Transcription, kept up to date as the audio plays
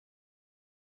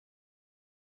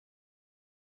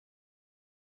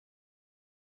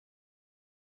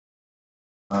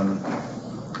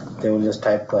They will just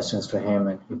type questions to him,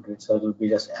 and so it will be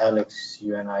just Alex,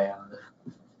 you, and I on the.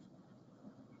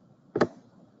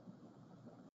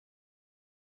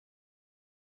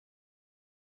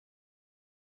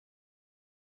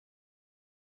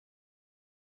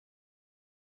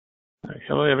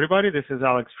 Hello, everybody. This is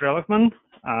Alex Frelichman.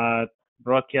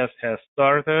 Broadcast has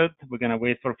started. We're going to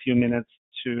wait for a few minutes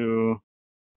to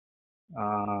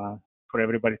for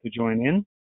everybody to join in.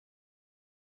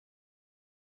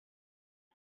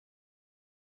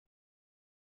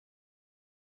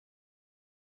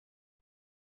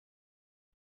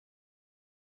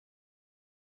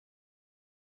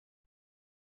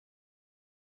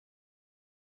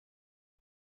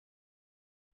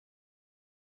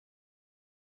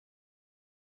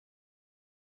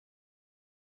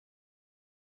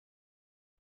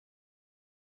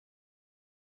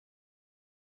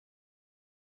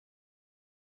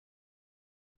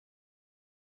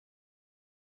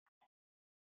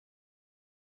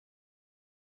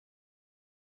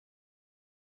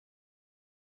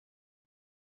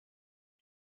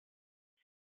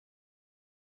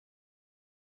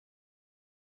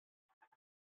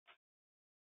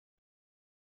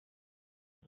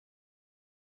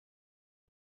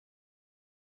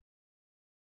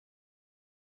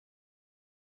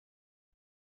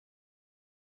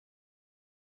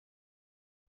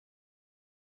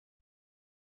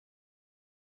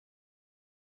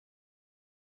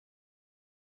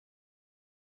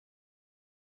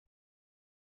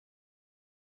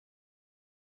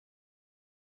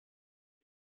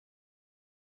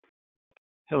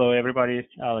 Hello, everybody.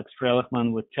 It's Alex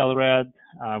Frelichman with Telrad.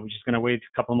 We're just going to wait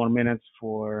a couple more minutes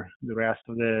for the rest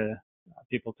of the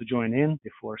people to join in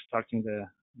before starting the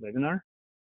webinar.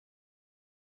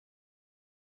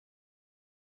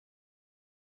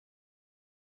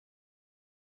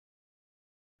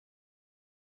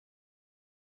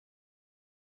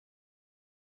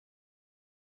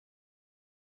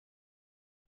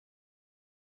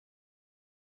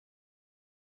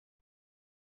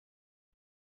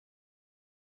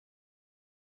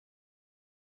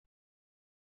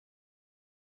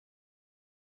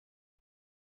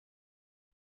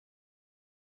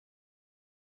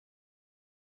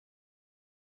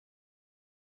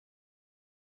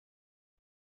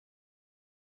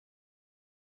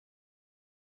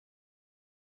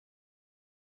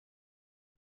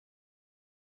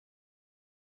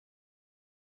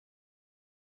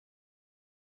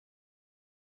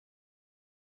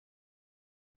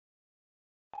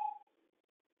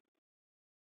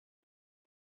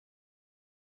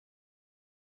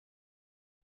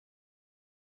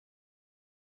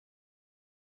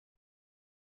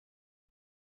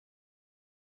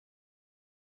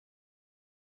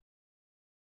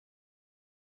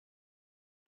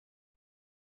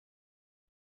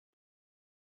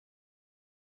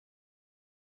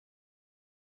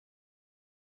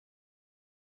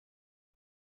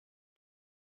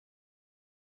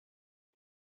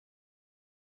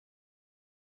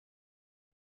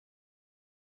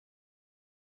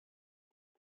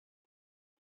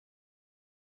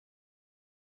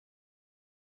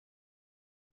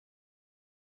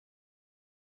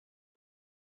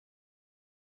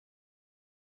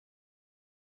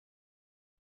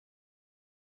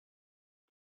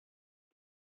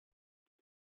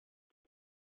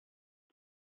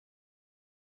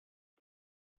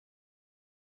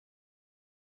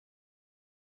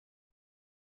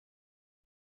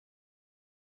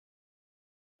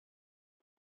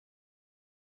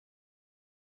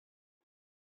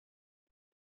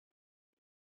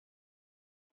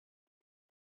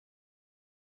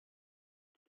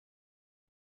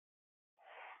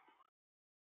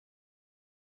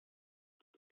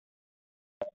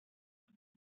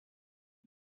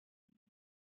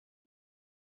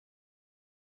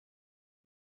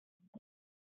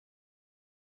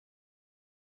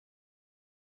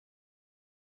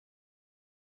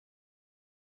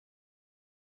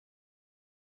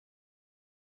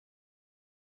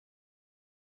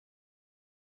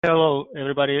 Hello,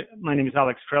 everybody. My name is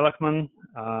Alex Frelichman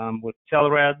with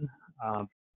Telrad.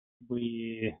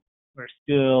 We're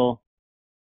still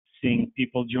seeing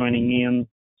people joining in,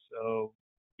 so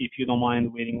if you don't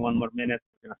mind waiting one more minute,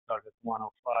 we're going to start at 1:05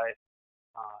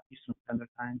 Eastern Standard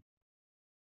Time.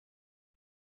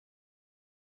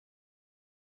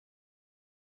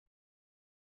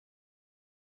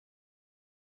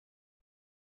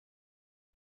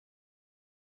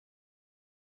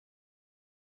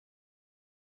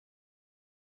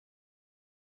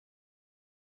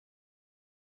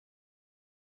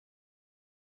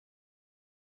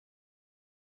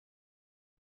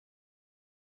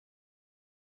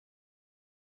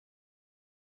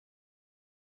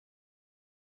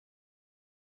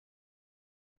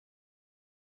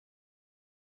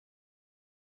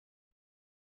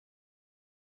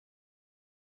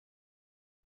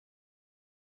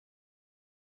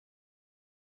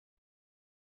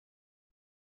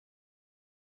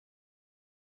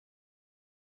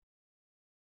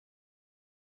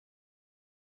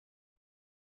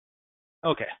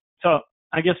 Okay, so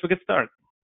I guess we could start.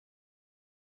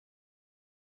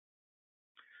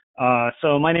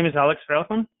 So my name is Alex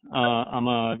Frelkman. I'm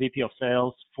a VP of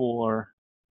Sales for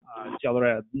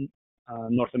Telred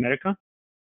North America.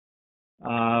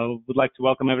 Would like to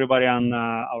welcome everybody on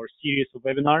our series of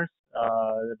webinars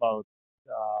about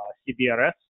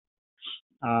CBRS.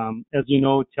 As you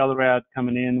know, Telred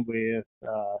coming in with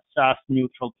SaaS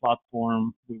neutral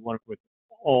platform. We work with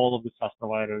all of the SaaS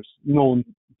providers, known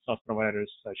SaaS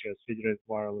providers such as CBRS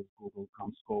Wireless, Google,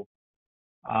 CommScope.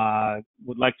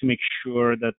 Would like to make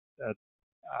sure that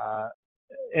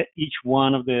each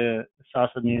one of the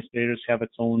SaaS administrators have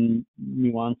its own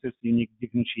nuances, unique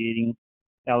differentiating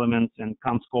elements, and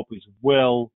CommScope is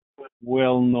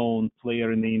well-known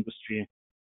player in the industry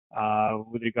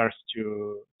with regards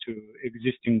to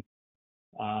existing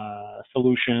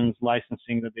solutions,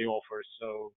 licensing that they offer.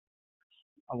 So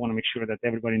I want to make sure that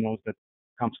everybody knows that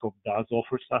CommScope does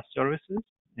offer SaaS services,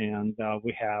 and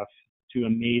we have two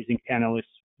amazing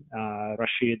panelists,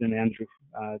 Rashid and Andrew,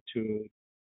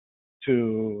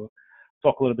 to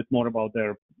talk a little bit more about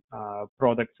their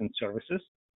products and services.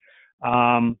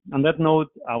 On that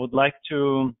note, I would like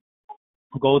to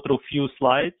go through a few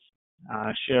slides,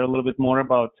 share a little bit more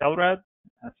about Telred,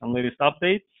 some latest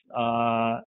updates.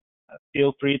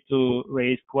 Feel free to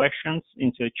raise questions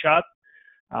into the chat.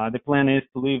 The plan is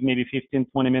to leave maybe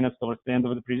 15-20 minutes towards the end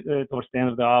of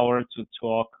the hour to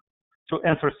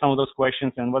answer some of those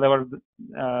questions, and whatever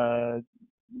time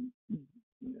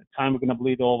we're going to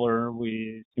bleed over,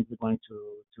 we're simply going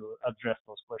to address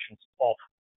those questions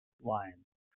offline.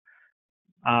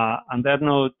 On that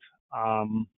note,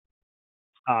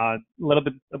 a little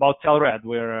bit about Telred.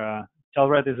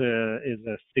 Telred is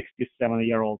a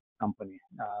 67-year-old company.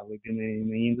 We've been in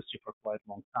the industry for quite a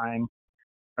long time,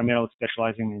 primarily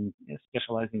specializing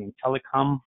in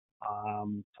telecom,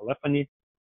 telephony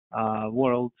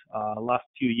world. Last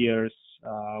few years,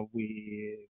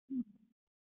 we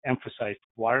emphasized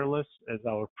wireless as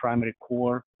our primary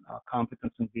core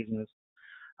competence in business.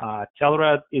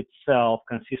 Telred itself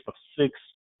consists of 6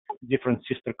 different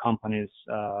sister companies,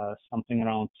 something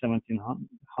around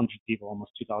 1,700 people,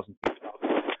 almost 2,000 people.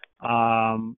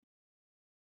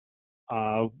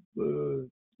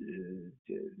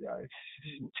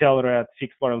 Telred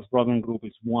Fixed Wireless Broadband Group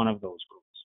is one of those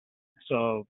groups.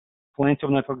 So plenty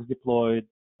of networks deployed,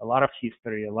 a lot of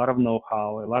history, a lot of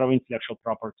know-how, a lot of intellectual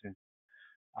property.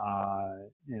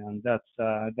 And that's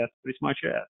pretty much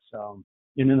it. So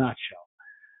in a nutshell,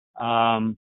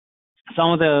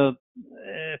 some of the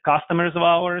customers of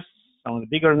ours, some of the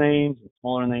bigger names and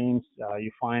smaller names,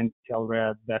 you find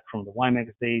Telred back from the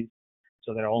WiMAX days.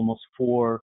 So there are almost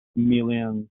 4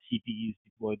 million CPEs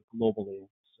deployed globally.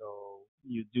 So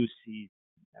you do see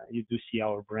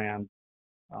our brand,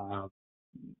 a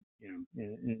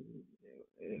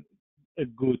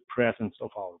good presence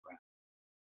of our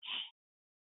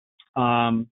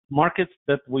brand. Markets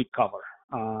that we cover,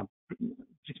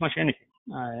 pretty much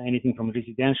anything from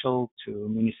residential to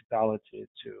municipality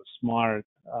to smart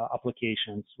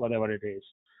applications, whatever it is.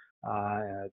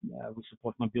 We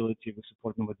support mobility, we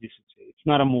support nomadicity. It's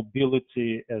not a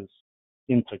mobility as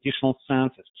in traditional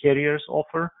sense as carriers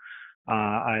offer.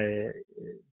 I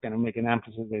kind of make an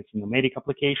emphasis that it's a nomadic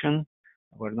application.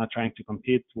 We're not trying to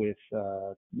compete with,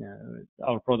 our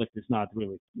product is not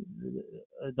really,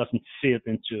 it doesn't fit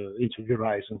into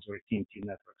Verizon's or AT&T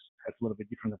networks. It has a little bit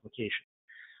different application.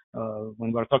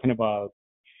 When we're talking about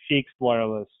fixed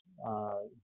wireless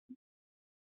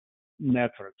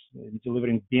networks,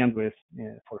 delivering bandwidth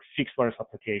for fixed wireless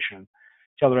application,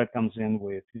 Telred comes in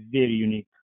with very unique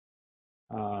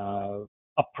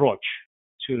approach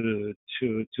to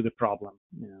the problem,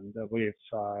 and we've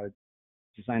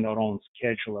designed our own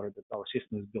scheduler that our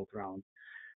system is built around.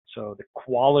 So the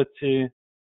quality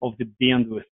of the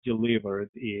bandwidth delivered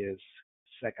is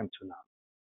second to none.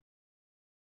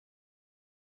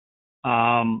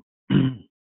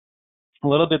 A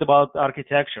little bit about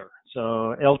architecture.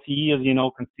 So LTE, as you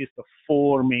know, consists of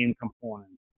 4 main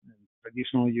components. And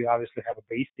traditionally, you obviously have a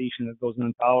base station that goes in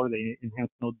the tower, the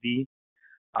enhanced node B.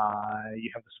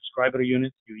 You have the subscriber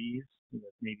units, UEs,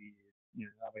 that may be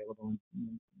available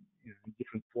in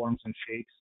different forms and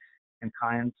shapes and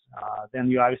kinds. Then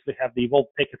you obviously have the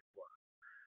evolved packet core.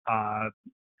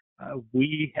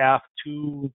 We have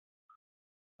two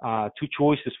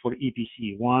choices for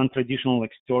EPC. One traditional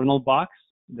external box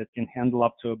that can handle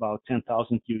up to about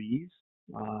 10,000 UEs,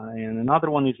 and another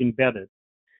one is embedded.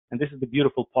 And this is the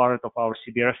beautiful part of our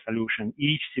CBRS solution.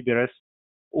 Each CBRS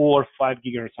or 5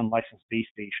 GHz unlicensed base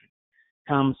station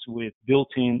comes with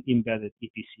built-in embedded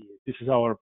EPC. This is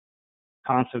our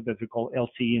concept that we call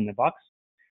LTE in the box.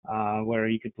 where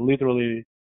you could literally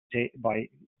by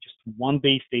just one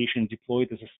base station deploy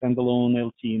it as a standalone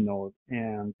LTE node,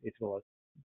 and it will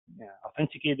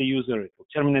authenticate the user, it will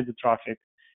terminate the traffic,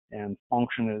 and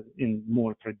function in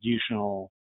more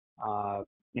traditional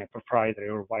proprietary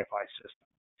or Wi-Fi system.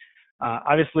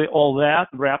 Obviously, all that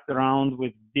wrapped around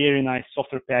with very nice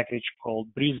software package called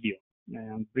BreezeView.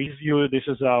 And BreezeView, this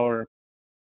is our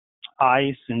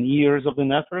eyes and ears of the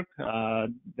network.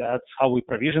 That's how we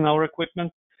provision our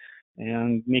equipment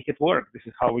and make it work. This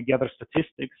is how we gather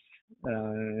statistics.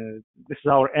 This is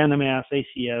our NMS,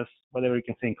 ACS, whatever you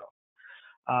can think of.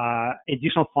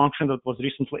 Additional function that was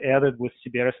recently added with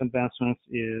CBRS advancements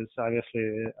is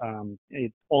obviously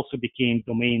it also became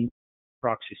domain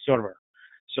proxy server.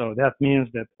 So that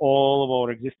means that all of our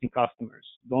existing customers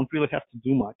don't really have to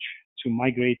do much to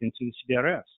migrate into the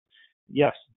CBRS.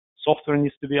 Yes, software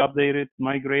needs to be updated,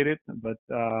 migrated, but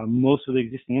most of the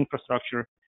existing infrastructure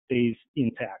stays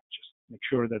intact. Just make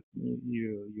sure that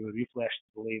you refresh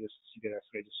the latest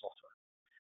CBRS ready software.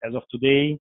 As of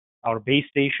today, our base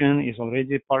station is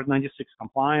already Part 96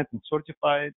 compliant and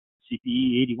certified.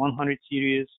 CPE 8100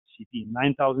 series, CPE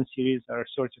 9000 series are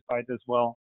certified as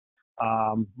well.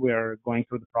 We're going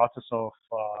through the process of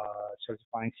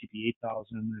certifying CPE 8000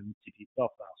 and CPE 12000.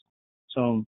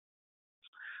 So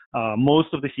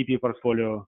most of the CPE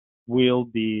portfolio will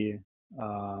be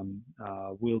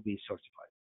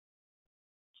certified.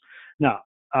 Now,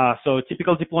 so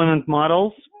typical deployment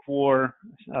models for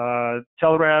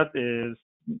Telrad is,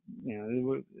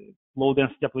 low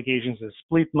density applications is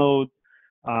split mode.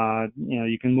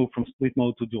 You can move from split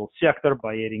mode to dual sector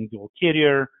by adding dual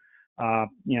carrier.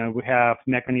 We have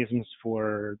mechanisms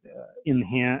for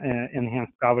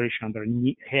enhanced coverage under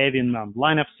heavy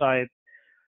non-line of sight.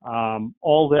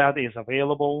 All that is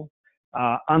available.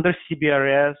 Under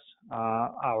CBRS,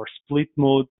 our split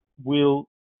mode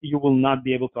you will not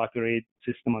be able to operate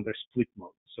system under split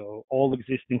mode. So all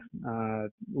existing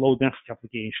low density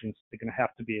applications, they're going to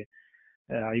have to be,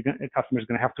 customers are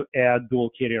going to have to add dual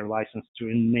carrier license to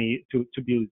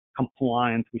be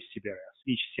compliant with CBRS.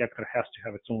 Each sector has to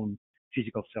have its own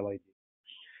physical cell ID.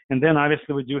 And then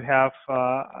obviously we do have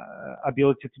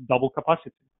ability to double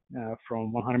capacity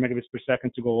from 100 megabits per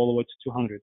second to go all the way to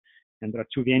 200. And there are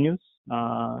two venues.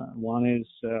 One is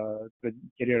the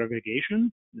carrier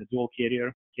aggregation, the dual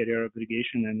carrier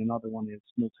aggregation, and another one is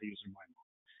multi-user MIMO.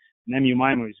 And MU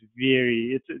MIMO is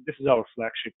this is our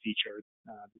flagship feature. It's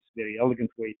a very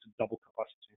elegant way to double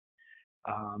capacity.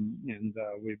 And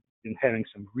we've been having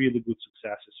some really good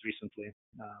successes recently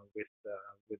with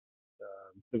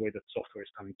the way that software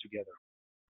is coming together.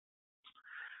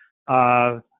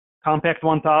 Compact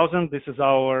 1000, this is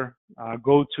our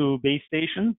go-to base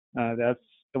station. That's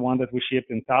the one that we ship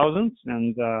in thousands,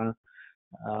 and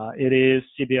it is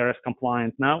CBRS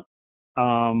compliant now.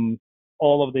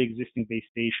 All of the existing base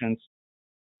stations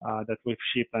that we've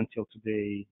shipped until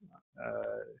today,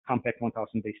 Compact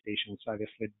 1000 base stations,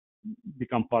 obviously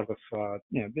become part of,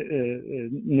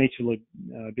 naturally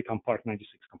become Part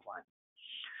 96 compliant.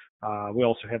 We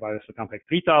also have obviously Compact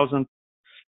 3000,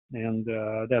 and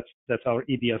that's our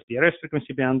EBS-BRS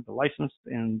frequency band, the licensed,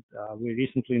 and we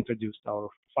recently introduced our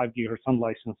 5 gigahertz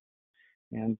unlicensed.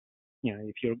 And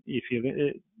if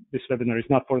this webinar is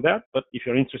not for that, but if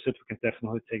you're interested, we can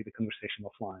definitely take the conversation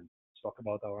offline to talk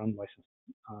about our unlicensed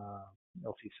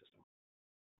LTE system.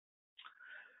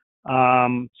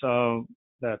 So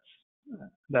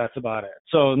that's about it.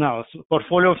 So now,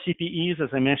 portfolio of CPEs,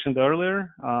 as I mentioned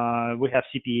earlier, we have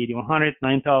CPE 8100,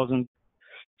 9000.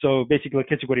 So basically,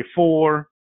 category 4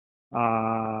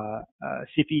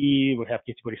 CPE, we have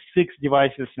category 6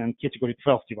 devices and category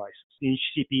 12 devices. Each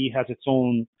CPE has its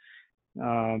own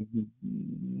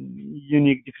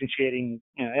unique differentiating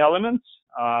elements,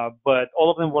 but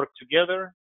all of them work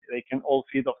together. They can all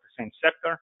feed off the same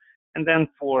sector. And then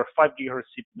for 5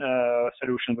 gigahertz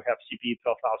solution, we have CPE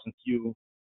 12000U,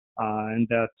 and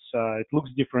that's it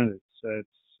looks different. It's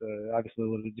obviously a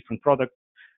little bit different product.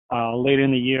 Later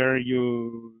in the year,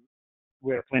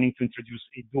 we're planning to introduce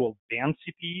a dual band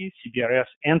CPE, CBRS,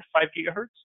 and 5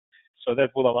 gigahertz. So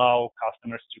that will allow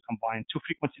customers to combine two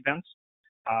frequency bands,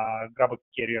 grab a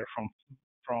carrier from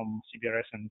CBRS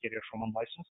and carrier from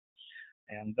unlicensed,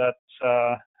 and that's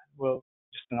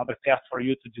just another path for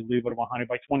you to deliver 100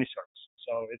 by 20 service.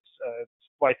 So it's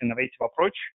quite an innovative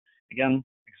approach. Again,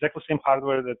 exactly the same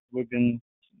hardware that we've been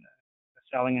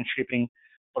selling and shipping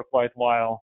for quite a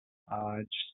while.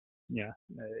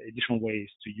 Additional ways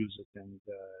to use it and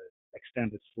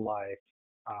extend its life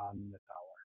on the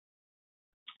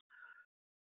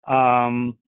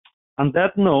tower. On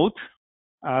that note,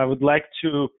 I would like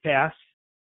to pass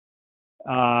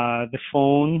the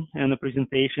phone and the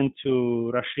presentation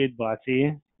to Rashid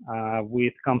Bhatti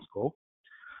with CommScope.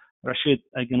 Rashid,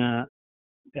 I'm gonna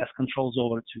pass controls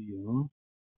over to you.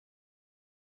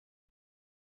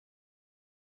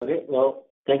 Okay, well,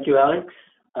 thank you, Alex.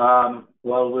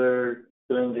 While we're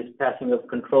doing this passing of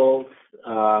controls,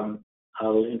 I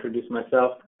will introduce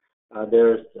myself.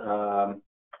 There's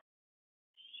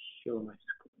show my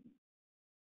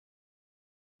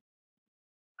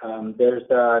screen. There's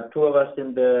two of us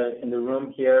in the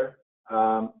room here.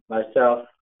 Myself,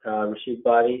 Rashid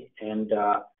Bhatti, and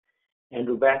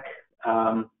Andrew Beck.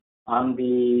 I'm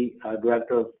the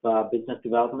director of business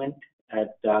development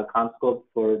at CommScope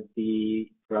for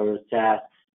our SAS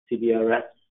CBRS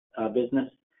business,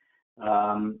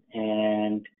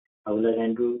 and I will let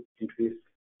Andrew introduce.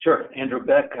 Sure. Andrew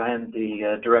Beck. I am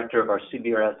the director of our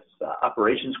CBRS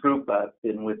operations group. I've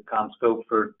been with CommScope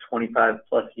for 25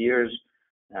 plus years,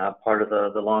 part of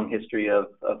the long history of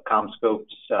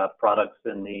CommScope's products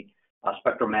in the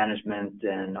spectrum management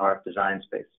and RF design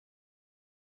space.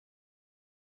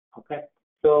 Okay.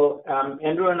 So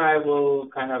Andrew and I will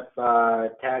kind of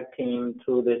tag team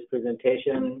through this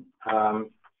presentation.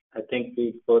 I think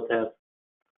we both have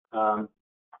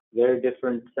very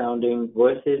different sounding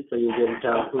voices, so you can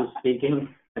tell who's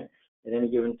speaking at any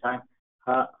given time.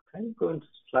 I'm trying to go into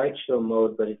slideshow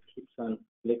mode, but it keeps on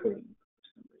flickering for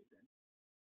some reason.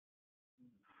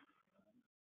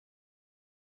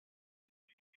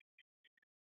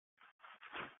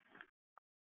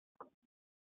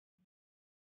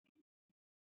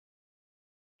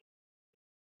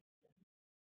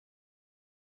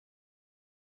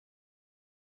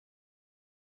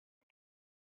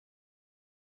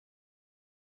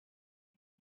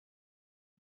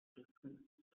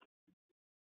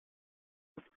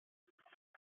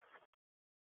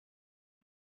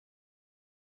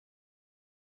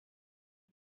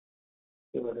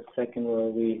 Give it a second while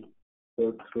we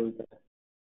go through the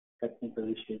technical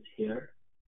issues here.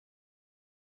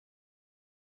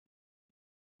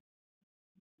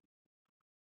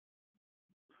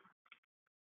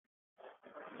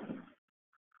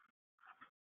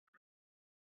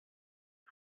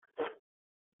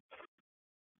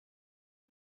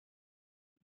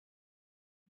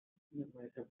 You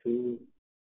might have two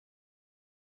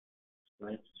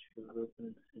slides should open at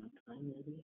the same time,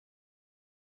 maybe.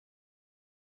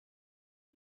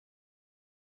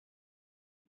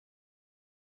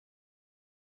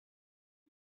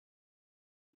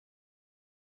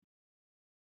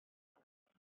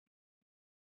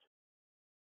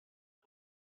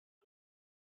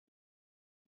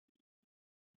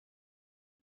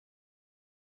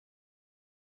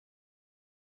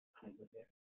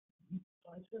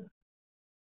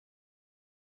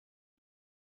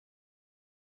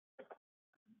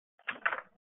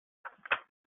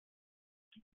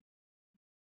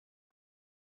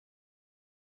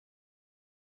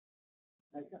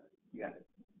 You got it.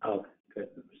 Oh, good.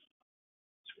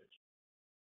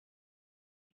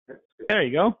 There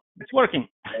you go. It's working.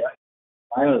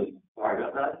 Finally. Sorry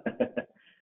about that.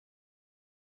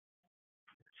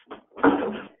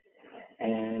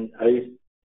 And are you?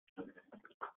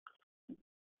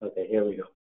 Okay, here we go.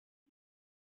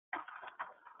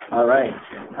 All right.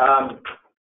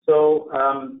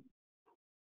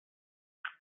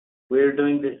 We're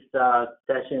doing this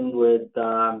session with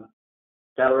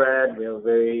Telred. We have a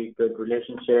very good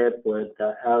relationship with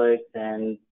Alex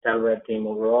and Telred team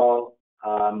overall.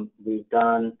 We've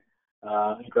done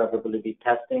interoperability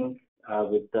testing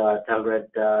with Telred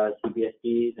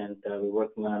CBSDs, and we're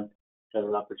working on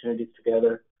several opportunities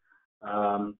together.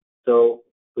 So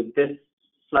with this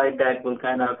slide deck, we'll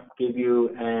kind of give you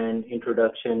an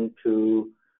introduction to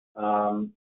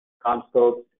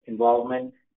CommScope's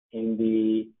involvement in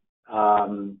the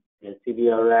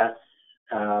CBRS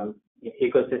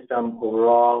ecosystem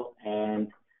overall, and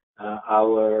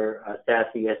our SAS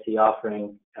ESC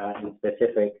offering in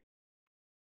specific.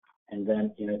 And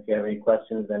then, if you have any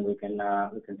questions, then we can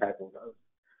tackle those.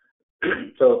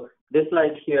 So this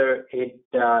slide here, it's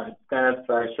kind of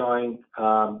showing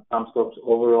CommScope's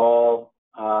overall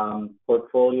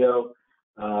portfolio.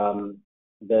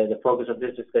 The focus of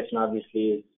this discussion, obviously,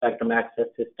 is spectrum access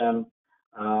system.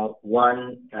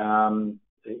 One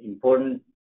important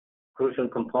crucial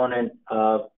component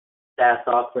of SAS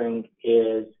offering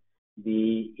is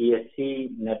the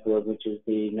ESC network, which is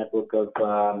the network of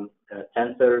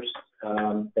sensors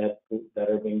that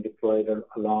are being deployed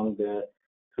along the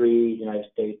 3 United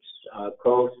States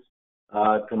coasts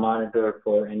to monitor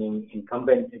for any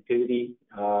incumbent activity,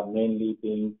 mainly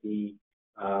being the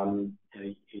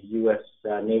U.S.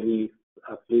 Navy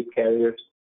fleet carriers.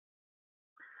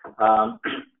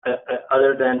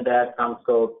 other than that,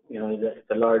 CommScope, it's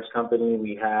a large company.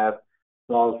 We have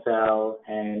small cell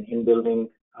and in-building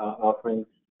offerings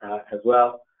as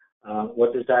well.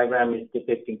 What this diagram is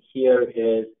depicting here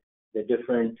is the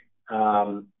different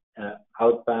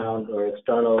outbound or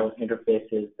external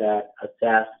interfaces that a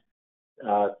SAS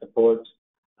supports.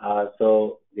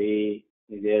 So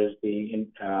there's the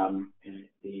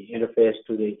interface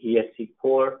to the ESC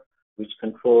core, which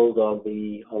controls all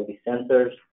the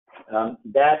sensors.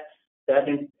 That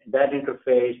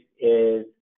interface is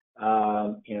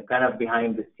kind of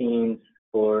behind the scenes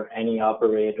for any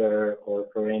operator or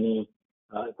for any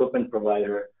equipment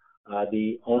provider.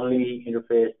 The only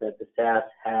interface that the SAS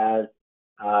has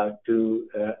or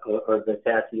the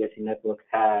SAS ESC network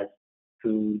has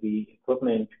to the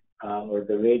equipment or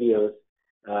the radios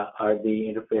are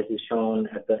the interfaces shown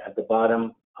at the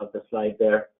bottom of the slide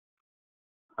there,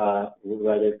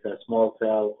 whether it's a small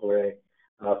cell or a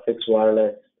fixed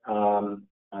wireless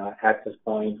access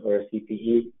point or a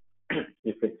CPE.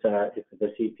 If it's a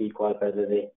CPE qualifies as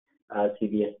a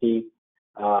CBSD.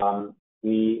 Our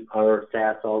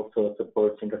SAS also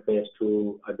supports interface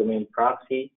to a domain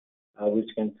proxy,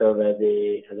 which can serve as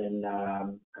an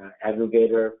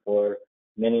aggregator for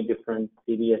many different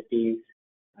CBSDs.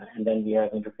 And then we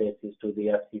have interfaces to the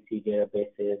FCC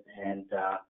databases and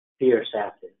peer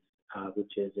SASs,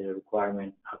 which is a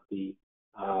requirement of the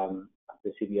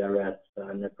CBRS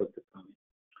network deployment.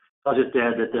 I'll just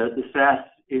add that the SAS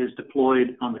is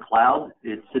deployed on the cloud.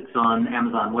 It sits on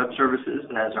Amazon Web Services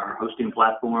as our hosting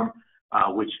platform,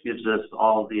 which gives us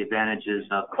all the advantages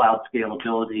of cloud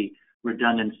scalability,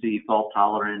 redundancy, fault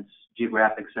tolerance,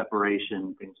 geographic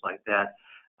separation, things like that.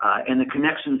 And the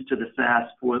connections to the SAS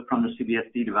from the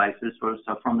CBSD devices, so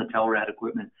from the Telrad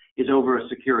equipment, is over a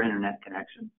secure internet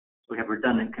connection. So we have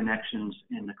redundant connections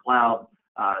in the cloud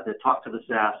that talk to the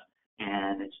SAS,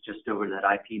 and it's just over that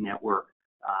IP network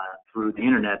through the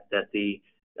internet that the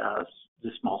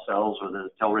small cells or the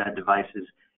Telrad devices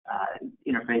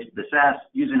interface to the SAS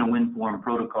using a WinForm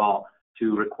protocol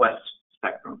to request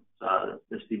spectrum.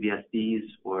 The CBSDs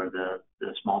or the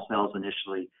small cells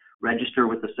initially register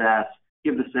with the SAS,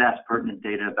 give the SAS pertinent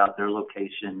data about their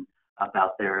location,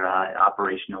 about their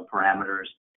operational parameters,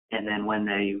 and then when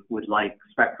they would like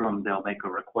spectrum, they'll make a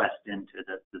request into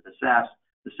the SAS.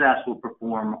 The SAS will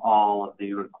perform all of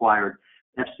the required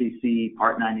FCC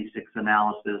Part 96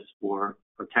 analysis for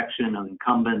protection of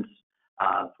incumbents,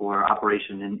 for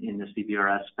operation in the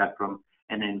CBRS spectrum,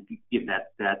 and then give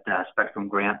that spectrum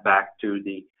grant back to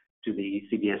the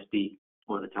CBSD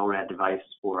or the Telrad device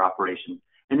for operation.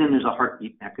 And then there's a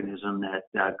heartbeat mechanism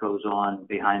that goes on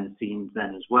behind the scenes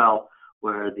then as well,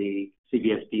 where the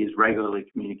CBSD is regularly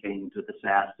communicating to the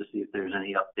SAS to see if there's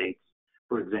any updates.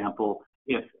 For example,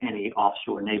 if any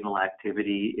offshore naval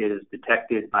activity is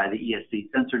detected by the ESC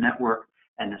sensor network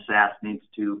and the SAS needs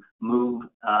to move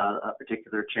a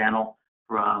particular channel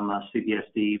from a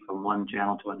CBSD from one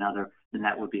channel to another, then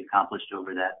that would be accomplished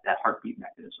over that heartbeat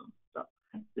mechanism. So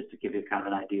just to give you kind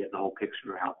of an idea of the whole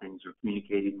picture of how things are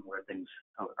communicating and where things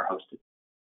are hosted.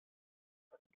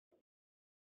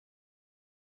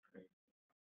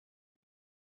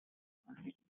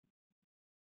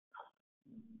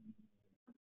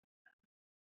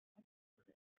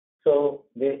 So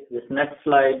this next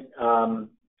slide kind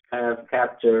of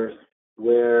captures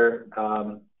where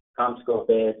CommScope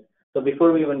is. So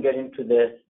before we even get into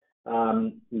this,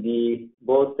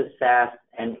 both the SAS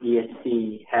and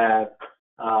ESC have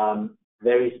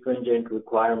very stringent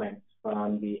requirements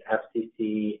from the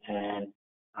FCC and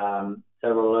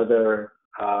several other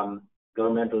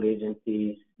governmental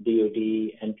agencies,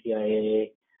 DoD,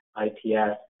 NTIA,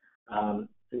 ITS.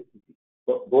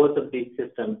 Both of these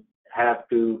systems have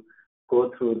to go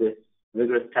through this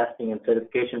rigorous testing and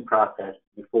certification process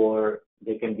before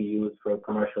they can be used for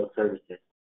commercial services.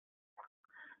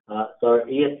 So our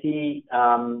ESC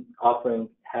offering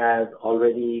has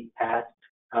already passed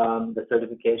the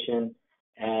certification,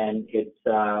 and it's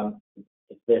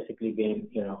basically being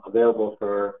available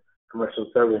for commercial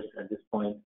service at this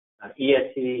point.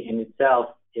 ESC in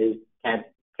itself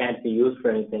can't be used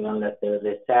for anything unless there's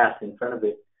a SAS in front of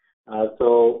it.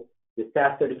 So the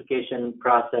SAS certification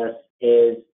process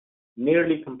is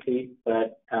nearly complete,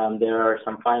 but there's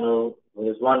one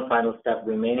final step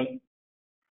remaining.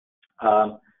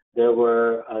 There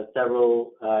were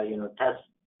several test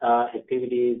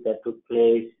activities that took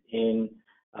place in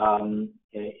the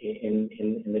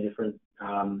different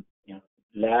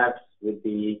labs with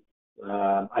the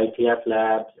ITF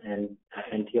labs and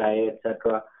NTIA,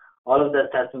 etc. All of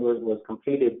that testing was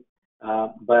completed,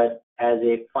 but as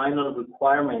a final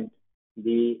requirement,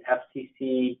 the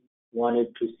FCC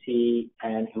wanted to see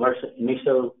an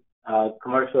initial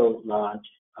commercial launch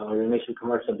or initial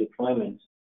commercial deployments,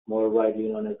 more widely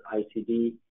known as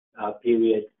ICD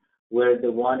period, where they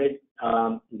wanted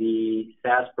the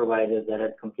SaaS providers that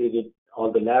had completed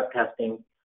all the lab testing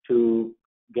to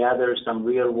gather some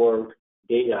real-world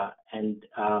data and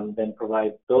then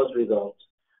provide those results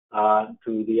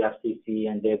to the FCC,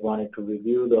 and they wanted to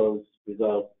review those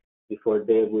results before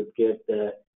they would give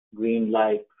the green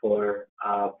light for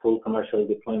full commercial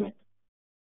deployment.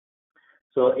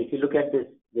 So if you look at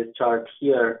this chart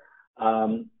here,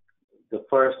 the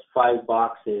first 5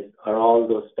 boxes are all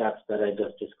those steps that I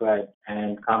just described,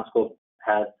 and CommScope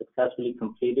has successfully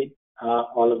completed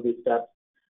all of these steps.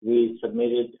 We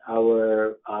submitted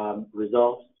our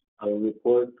results, our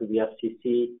report to the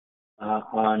FCC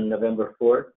on November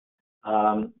 4th.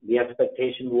 The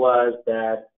expectation was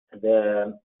that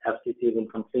the FCC will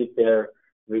complete their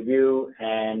review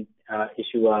and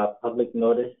issue a public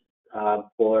notice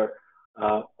for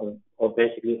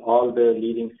basically all the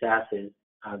leading SaaSes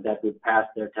that would pass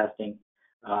their testing,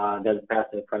 that would pass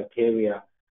their criteria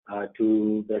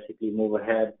to basically move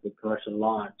ahead with commercial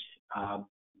launch.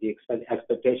 The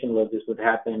expectation was this would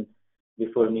happen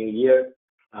before New Year,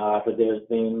 but there's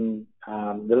been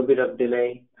a little bit of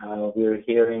delay. We're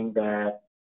hearing that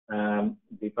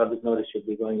the public notice should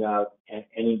be going out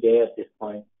any day at this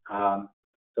point.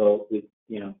 So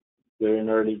we're in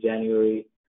early January.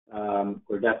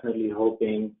 We're definitely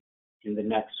hoping in the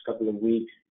next couple of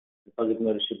weeks the public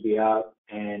notice should be out,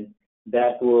 and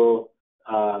that will,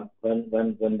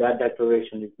 when that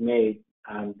declaration is made,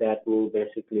 that will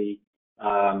basically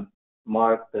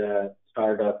mark the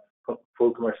start of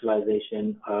full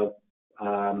commercialization of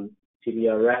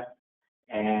CBRS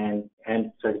and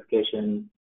certification,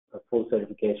 full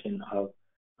certification of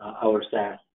our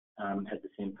SaaS at the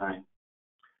same time.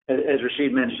 As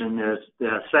Rashid mentioned,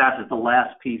 the SaaS is the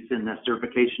last piece in the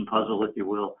certification puzzle, if you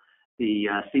will. The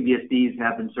CBSDs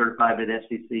have been certified by the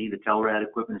FCC. The Telrad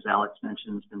equipment, as Alex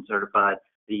mentioned, has been certified.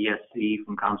 The ESC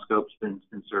from CommScope's been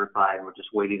certified. We're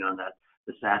just waiting on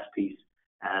the SaaS piece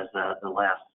as the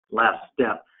last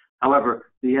step. However,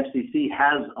 the FCC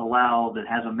has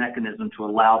a mechanism to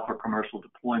allow for commercial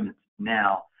deployments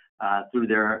now through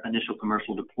their initial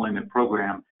commercial deployment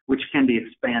program, which can be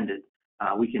expanded.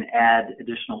 We can add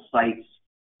additional sites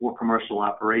for commercial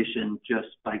operation just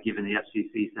by giving the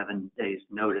FCC 7 days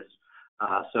notice.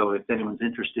 So if anyone's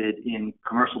interested in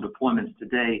commercial deployments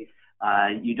today,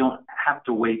 you don't have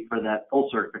to wait for that full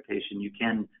certification. You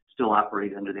can still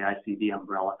operate under the ICD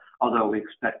umbrella, although we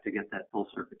expect to get that full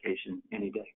certification any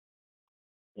day.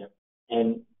 Yeah,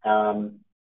 and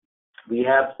we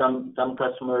have some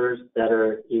customers that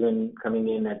are even coming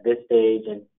in at this stage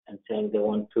and saying they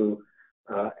want to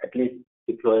at least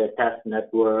deploy a test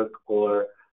network or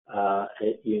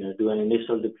do an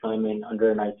initial deployment under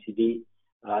an ICD,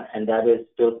 and that is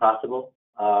still possible.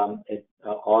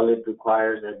 All it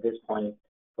requires at this point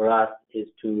for us is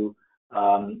to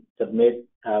submit,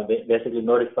 basically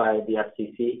notify the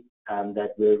FCC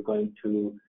that we're going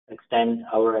to extend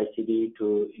our ICD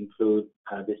to include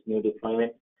this new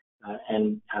deployment,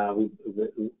 and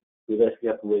we basically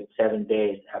have to wait 7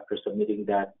 days after submitting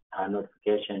that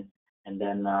notification, and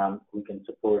then we can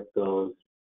support those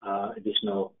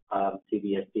additional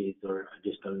CBSDs or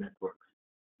additional networks.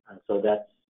 So that's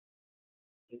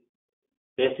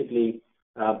basically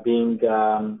being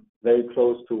very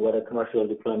close to what a commercial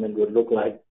deployment would look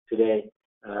like today,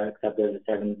 except there's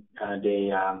a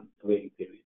 7-day waiting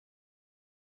period.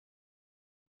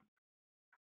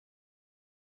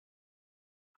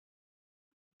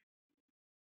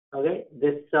 Okay,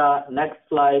 this next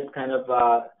slide kind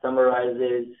of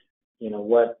summarizes,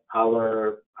 what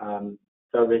our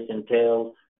service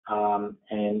entails,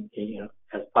 and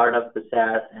as part of the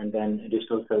SaaS, and then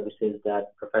additional services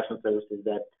professional services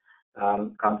that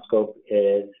CommScope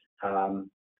is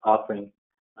offering.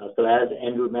 So as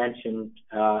Andrew mentioned,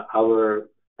 our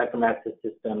Spectrum Access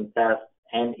System, SaaS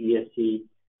and ESC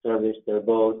service, they're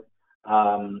both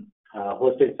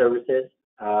hosted services.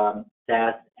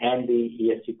 SaaS and the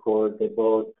ESC core, they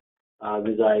both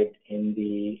reside in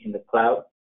the cloud.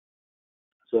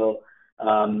 So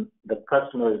the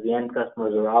customers, the end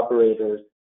customers or operators,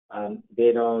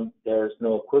 there's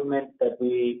no equipment that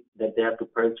they have to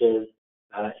purchase.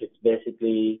 It's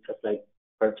basically just like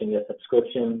purchasing a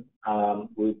subscription.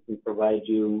 We provide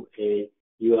you a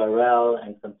URL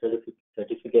and some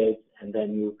certificates, and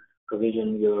then you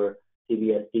provision your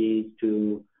CBSDs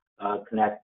to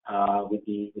connect with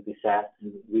the SaaS.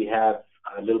 And we have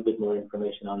a little bit more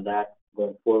information on that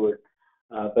going forward.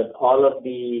 But all of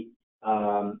the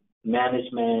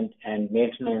management and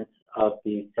maintenance of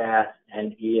the SAS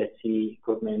and ESC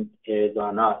equipment is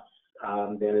on us.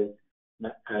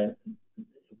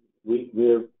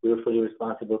 We're fully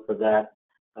responsible for that.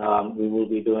 We will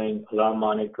be doing alarm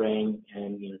monitoring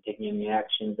and taking any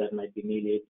actions that might be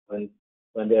needed when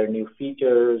there are new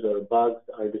features or bugs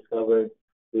are discovered.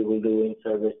 We will do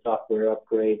in-service software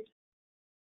upgrades.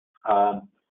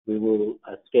 We will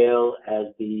scale as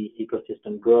the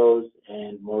ecosystem grows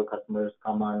and more customers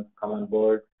come on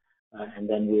board, and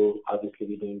then we'll obviously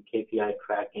be doing KPI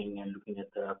tracking and looking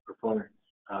at the performance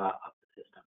of the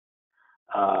system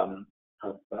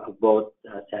of both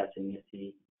SAS and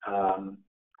ESC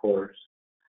cores.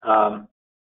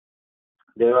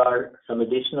 There are some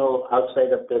additional,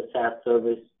 outside of the SAS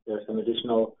service, there are some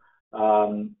additional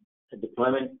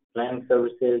deployment planning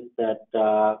services that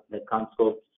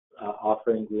CommScope's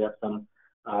offering. We have some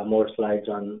more slides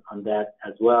on that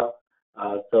as well.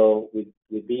 So with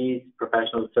these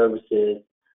professional services,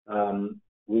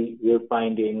 we're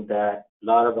finding that a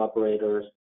lot of operators,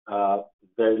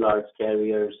 very large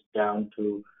carriers down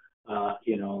to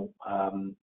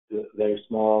very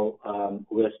small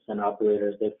WISPs and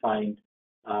operators, they find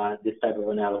this type of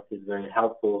analysis very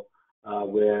helpful,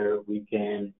 where we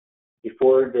can,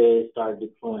 before they start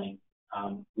deploying,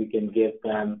 we can give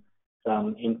them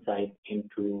some insight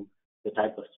into the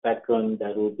type of spectrum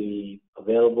that will be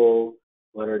available,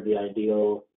 what are the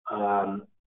ideal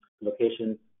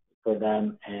locations for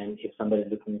them, and if somebody's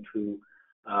looking to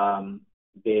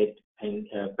bid and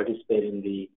participate in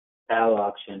the PAL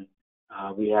auction,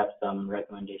 we have some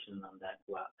recommendations on that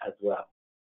as well.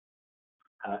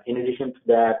 In addition to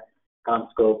that,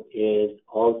 CommScope is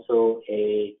also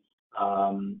a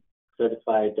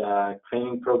certified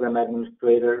training program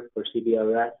administrator for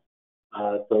CBRS.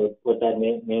 So what that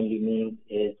mainly means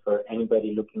is for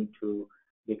anybody looking to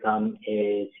become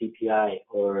a CPI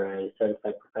or a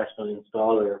certified professional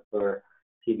installer for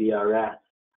CBRS,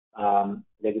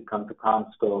 they could come to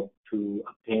CommScope to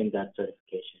obtain that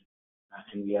certification.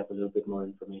 And we have a little bit more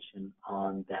information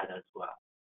on that as well.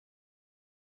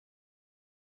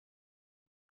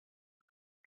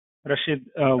 Rashid,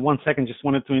 1 second, just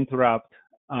wanted to interrupt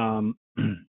and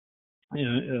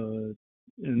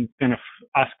kind of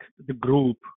ask the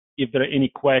group if there are any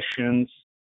questions,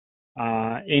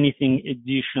 anything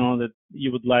additional that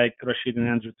you would like Rashid and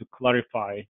Andrew to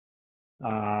clarify,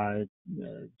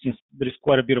 since there is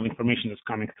quite a bit of information that's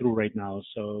coming through right now.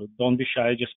 So don't be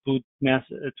shy, just put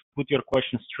your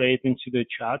questions straight into the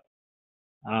chat.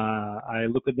 I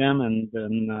look at them and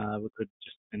then we could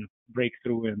just kind of break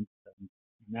through and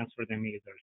answer them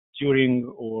either during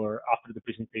or after the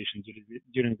presentation,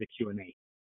 during the Q&A.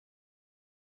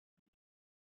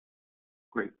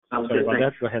 Great. Sorry about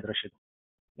that. Go ahead, Rashid.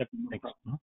 Yep, thanks.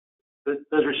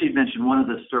 As Rashid mentioned, one of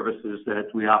the services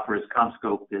that we offer as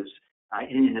CommScope is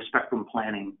in the spectrum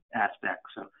planning aspect.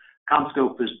 So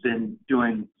CommScope has been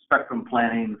doing spectrum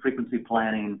planning, frequency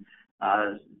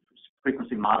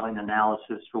modeling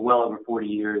analysis for well over 40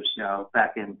 years.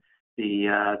 Back in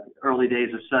the early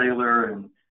days of cellular and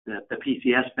the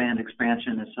PCS band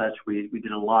expansion and such, we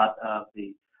did a lot of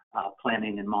the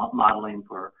planning and modeling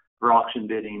for auction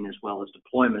bidding as well as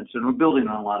deployments. And we're building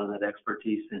on a lot of that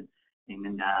expertise and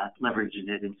leveraging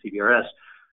it in CBRS.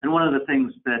 And one of the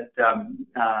things that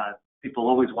people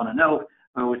always want to know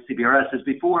with CBRS is,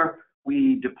 before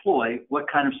we deploy, what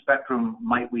kind of spectrum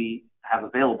might we have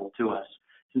available to us?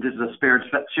 Since this is a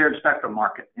shared spectrum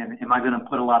market, and am I going to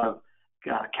put a lot of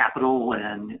capital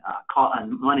and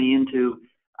money into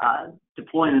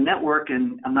deploying a network,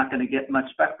 and I'm not going to get much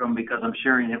spectrum because I'm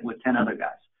sharing it with 10 other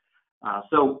guys?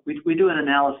 So we do an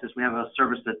analysis. We have a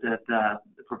service that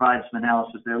provides some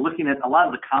analysis. They're looking at a lot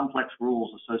of the complex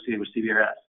rules associated with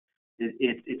CBRS.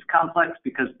 It's complex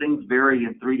because things vary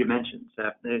in 3 dimensions.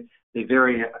 They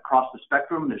vary across the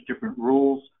spectrum. There's different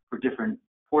rules for different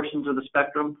portions of the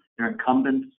spectrum. There are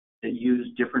incumbents that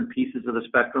use different pieces of the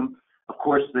spectrum. Of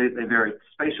course, they vary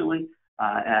spatially,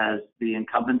 as the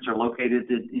incumbents are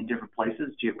located in different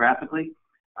places geographically.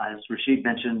 As Rashid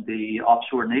mentioned, the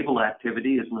offshore naval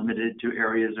activity is limited to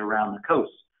areas around the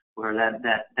coast, where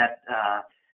that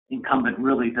incumbent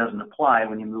really doesn't apply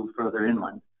when you move further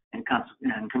inland.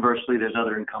 And conversely, there's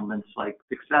other incumbents like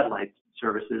fixed satellite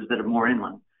services that are more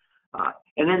inland.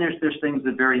 And then there's things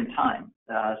that vary in time.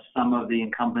 Some of the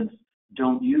incumbents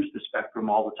don't use the spectrum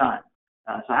all the time.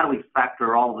 So how do we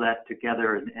factor all of that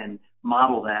together and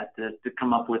model that to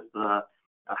come up with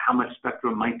how much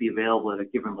spectrum might be available at a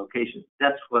given location?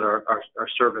 That's what our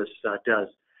service does.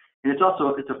 And it's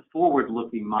a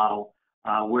forward-looking model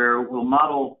where we'll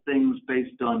model things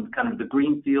based on kind of the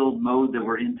greenfield mode that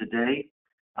we're in today.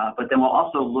 But then we'll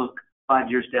also look 5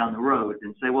 years down the road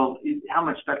and say, well, how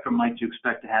much spectrum might you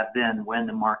expect to have then when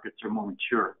the markets are more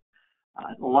mature?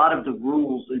 A lot of the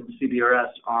rules in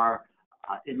CBRS are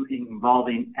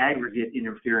involving aggregate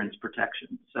interference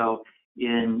protection. So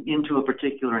into a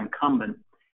particular incumbent,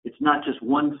 it's not just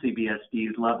one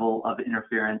CBSD's level of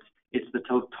interference, it's the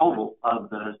total of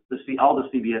all the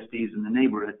CBSDs in the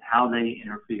neighborhood, how they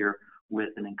interfere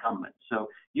with an incumbent. So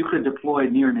you could deploy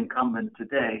near an incumbent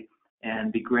today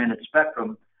and be granted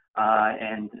spectrum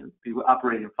and be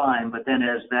operating fine, but then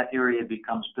as that area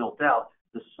becomes built out,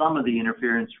 the sum of the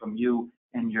interference from you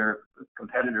and your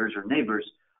competitors or neighbors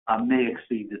may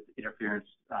exceed the interference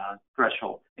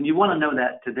threshold. And you want to know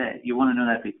that today. You want to know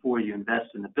that before you invest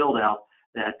in the build out,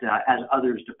 that as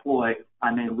others deploy,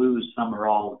 I may lose some or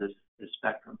all of this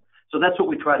spectrum. So that's what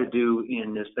we try to do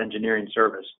in this engineering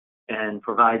service and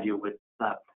provide you with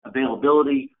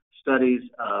availability studies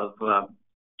of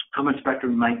how much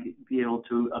spectrum you might be able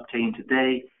to obtain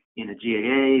today in a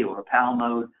GAA or a PAL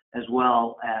mode, as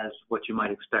well as what you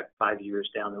might expect 5 years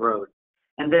down the road.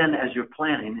 And then as you're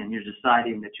planning and you're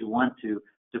deciding that you want to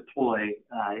deploy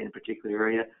in a particular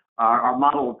area, our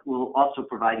model will also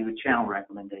provide you with channel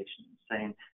recommendations,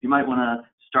 saying you might want to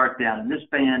start down in this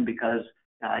band because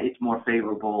it's more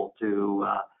favorable to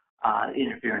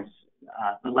interference,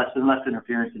 less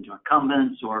interference into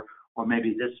incumbents, or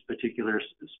maybe this particular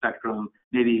spectrum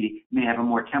may have a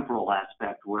more temporal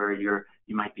aspect where you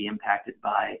might be impacted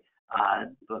by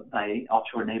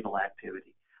offshore naval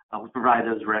activity. We provide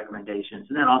those recommendations,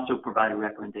 and then also provide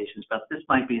recommendations about this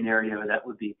might be an area that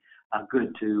would be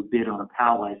good to bid on a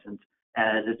PAL license,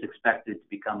 as it's expected to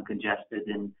become congested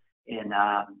in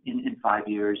 5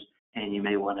 years, and you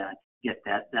may want to get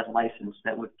that license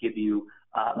that would give you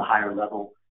a higher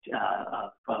level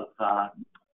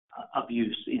of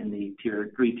use in the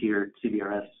three-tiered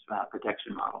CBRS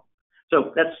protection model.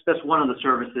 So that's one of the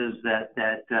services that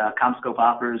CommScope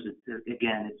offers.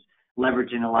 Again, it's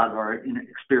leveraging a lot of our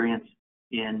experience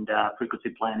in frequency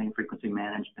planning, frequency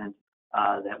management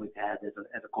that we've had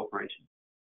as a corporation.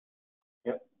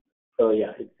 Yep. So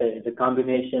yeah, it's a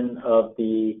combination of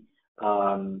the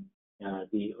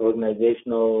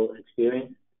organizational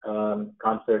experience.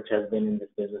 CommSearch has been in this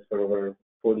business for over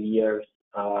 40 years.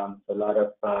 A lot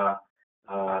of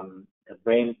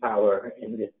brain power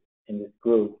in this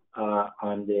group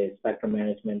on the spectrum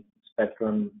management,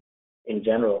 spectrum in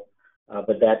general.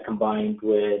 But that combined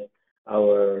with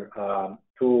our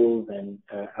tools and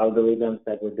algorithms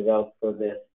that were developed for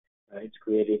this, it's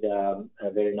created a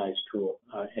very nice tool.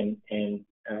 And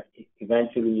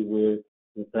eventually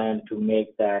we plan to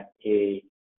make that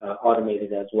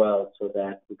automated as well, so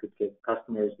that we could give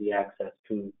customers the access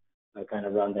to kind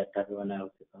of run that type of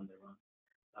analysis on their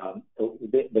own. So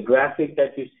the graphic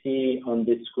that you see on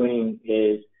this screen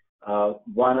is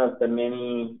one of the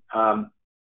many,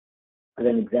 as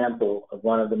an example of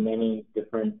one of the many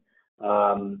different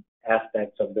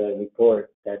aspects of the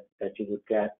report that you would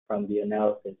get from the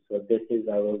analysis. So this is,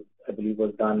 I believe,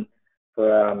 was done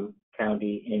for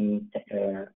county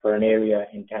for an area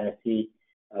in Tennessee.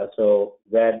 So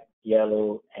red,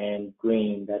 yellow, and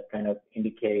green, that kind of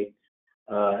indicates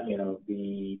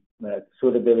the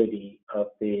suitability of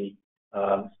the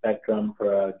spectrum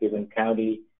for a given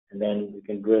county, and then we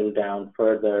can drill down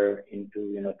further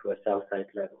into to a cell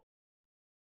site level.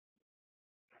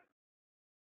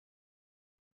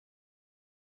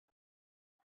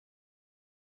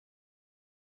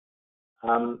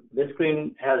 This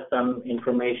screen has some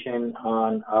information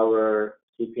on our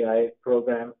CPI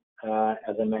program,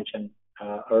 as I mentioned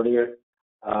earlier.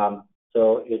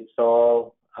 So it's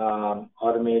all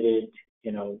automated,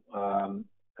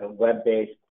 a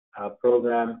web-based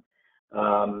program.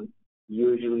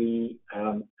 Usually,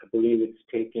 I believe it's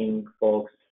taking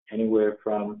folks anywhere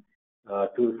from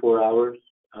 2 to 4 hours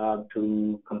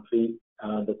to complete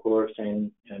the course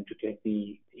and to take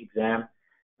the exam.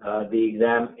 The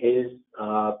exam is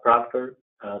proctored,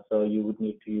 so you would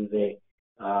need to use a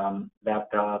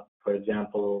laptop, for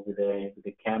example, with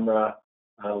a camera,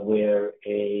 where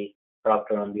a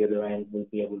proctor on the other end will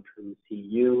be able to see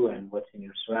you and what's in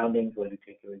your surroundings when you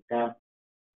take your exam.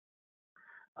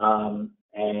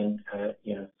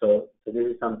 So this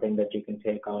is something that you can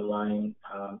take online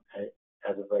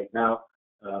as of right now.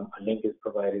 A link is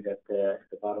provided at the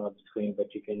bottom of the screen,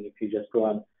 but you can, if you just go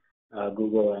on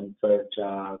Google and search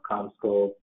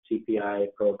CommScope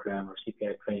CPI program or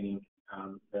CPI training,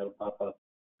 that'll pop up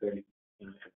very,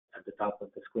 at the top of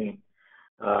the screen.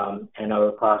 And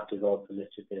our cost is also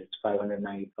listed there. It's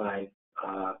 $595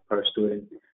 per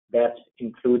student. That's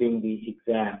including the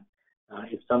exam.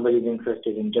 If somebody's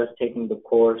interested in just taking the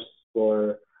course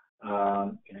for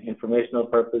informational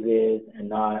purposes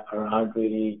and aren't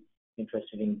really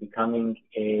interested in becoming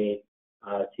a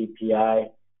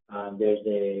CPI, there's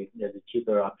a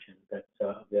cheaper option that's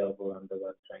available on the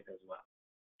website as well.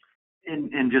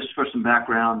 And just for some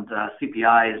background,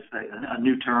 CPI is a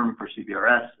new term for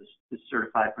CBRS. The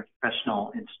Certified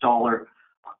Professional Installer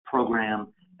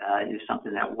program is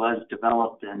something that was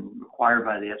developed and required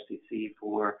by the FCC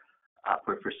for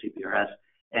CBRS.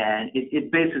 And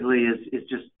it basically is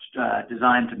just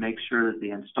designed to make sure that the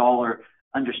installer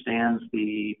understands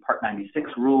the Part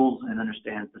 96 rules and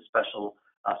understands the special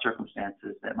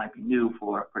circumstances that might be new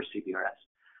for CBRS.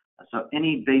 So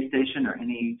any base station or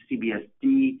any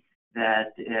CBSD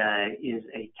that is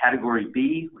a Category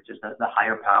B, which is the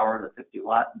higher power, the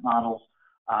 50-watt models,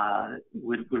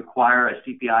 would require a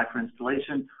CPI for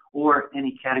installation, or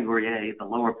any Category A, the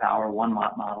lower power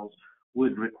 1-watt models,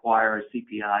 would require a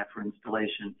CPI for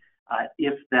installation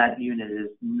if that unit is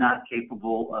not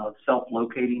capable of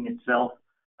self-locating itself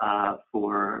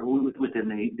within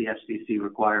the FCC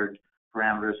required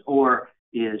parameters, or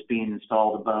is being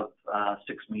installed above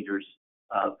 6 meters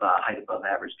of height above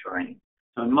average terrain.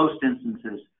 So in most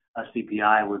instances, a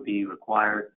CPI would be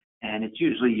required, and it's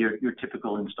usually your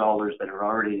typical installers that are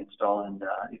already installing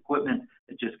equipment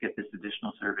that just get this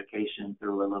additional certification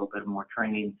through a little bit more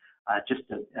training, just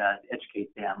to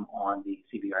educate them on the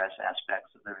CBRS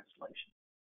aspects of their installation.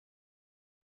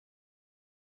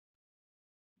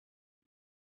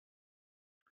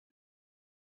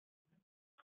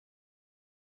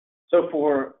 So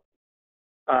for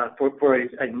a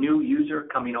new user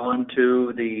coming on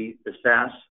to the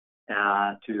SAS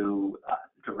to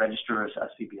register a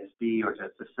CBSD or to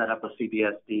set up a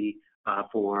CBSD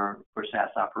for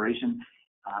SAS operation,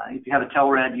 if you have a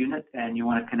Telrad unit and you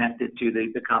want to connect it to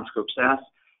the CommScope SAS,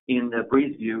 in the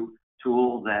BreezeView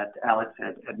tool that Alex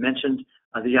had mentioned,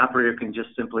 the operator can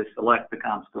just simply select the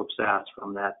CommScope SAS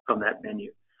from that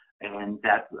menu, and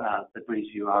that the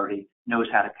BreezeView already knows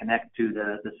how to connect to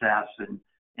the SAS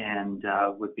and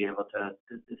would be able to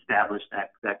establish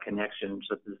that connection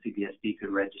so that the CBSD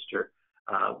could register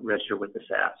with the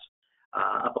SAS.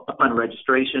 Upon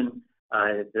registration,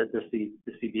 the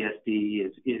CBSD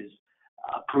is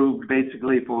approved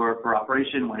basically for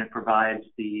operation when it provides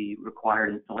the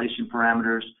required installation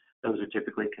parameters. Those are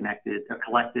typically collected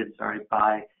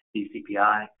by the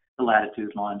CPI, the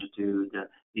latitude, longitude,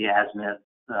 the azimuth,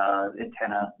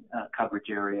 antenna coverage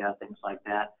area, things like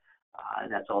that.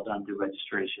 That's all done through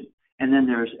registration. And then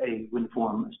there's a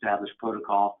uniform established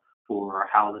protocol for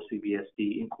how the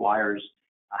CBSD inquires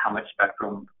how much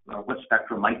spectrum, or what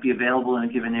spectrum might be available in a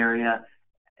given area,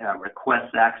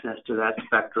 requests access to that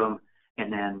spectrum,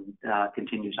 and then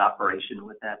continues operation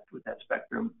with that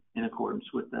spectrum in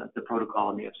accordance with the protocol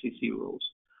and the FCC rules.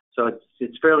 So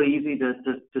it's fairly easy to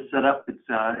set up. It's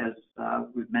as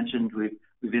we've mentioned,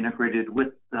 we've integrated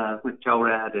with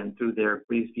Telrad and through their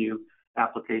BreezeView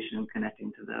application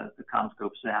connecting to the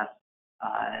CommScope SAS.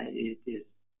 It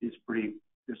is pretty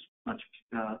just much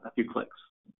a few clicks.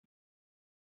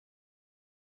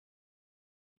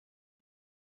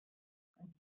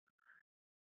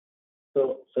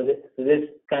 So this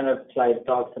kind of slide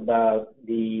talks about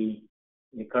the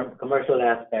commercial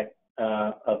aspect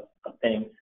of things.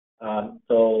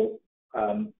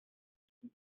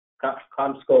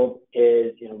 CommScope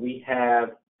is, we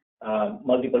have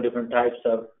multiple different types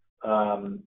of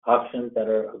options that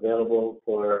are available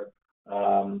for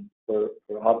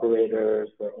operators,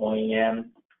 for OEMs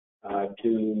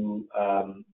to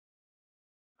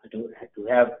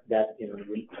have that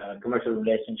commercial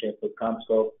relationship with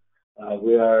CommScope.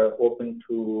 We are open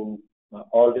to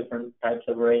all different types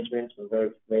of arrangements. We're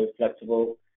very, very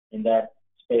flexible in that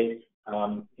space.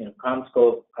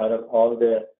 CommScope, out of all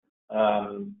the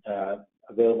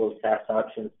available SAS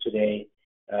options today,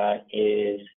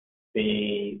 is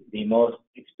the most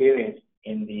experienced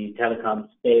in the telecom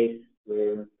space.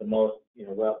 We're the most,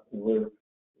 we're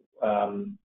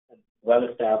well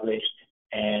established,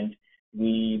 and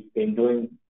we've been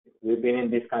in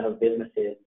this kind of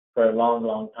businesses for a long,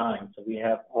 long time. So we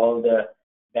have all the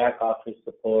back office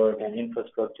support and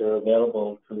infrastructure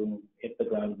available to hit the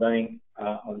ground running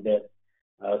on this.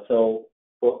 So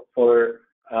for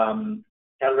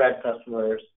Telrad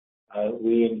customers,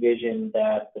 we envision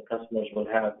that the customers will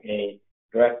have a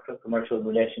direct commercial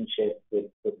relationship with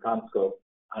CommScope.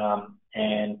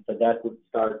 And so that would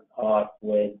start off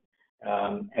with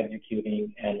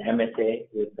executing an MSA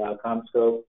with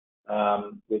CommScope,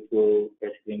 which will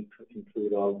basically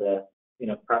include all the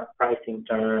pricing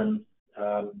terms,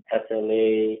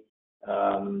 SLA,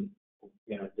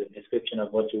 the description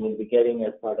of what you will be getting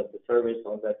as part of the service,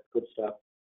 all that good stuff.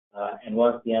 And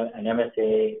once an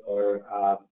MSA or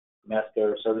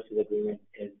Master Services Agreement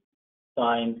is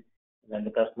signed, then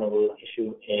the customer will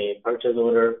issue a purchase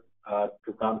order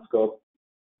to CommScope.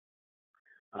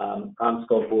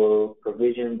 CommScope will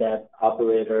provision that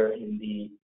operator in the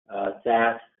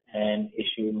SAS and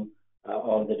issue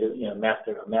all the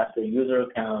master user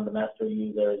account. The master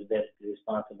user is basically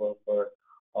responsible for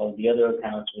all the other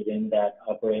accounts within that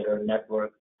operator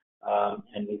network,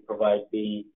 and we provide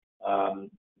the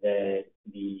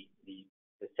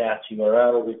SAS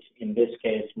URL, which in this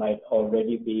case might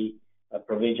already be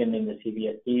provisioned in the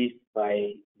CBSDs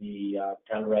by the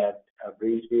Telrad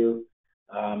BreezeView.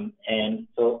 And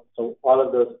so all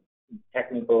of those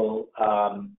technical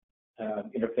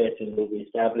interfaces will be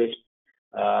established,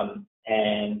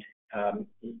 and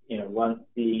once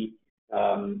the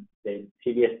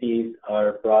CBSDs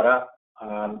are brought up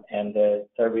and the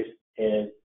service is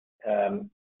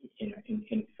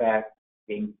in fact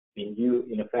being used,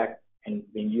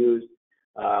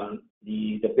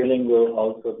 the billing will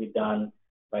also be done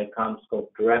by CommScope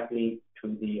directly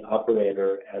to the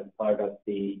operator as part of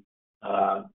the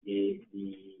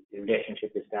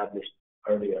relationship established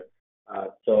earlier.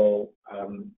 So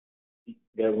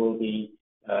there will be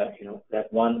that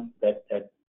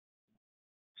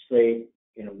straight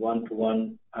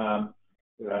one-to-one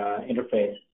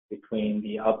interface between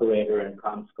the operator and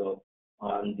CommScope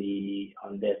on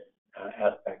this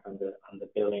aspect, on the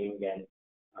billing and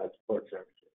support services.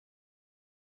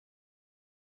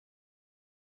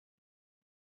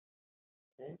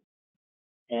 Okay.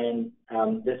 And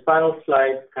this final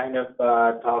slide kind of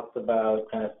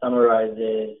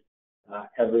summarizes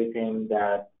everything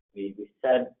that we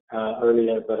said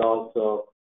earlier, but also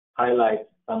highlights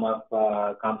some of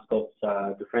CommScope's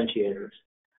differentiators.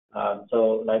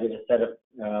 So like I just said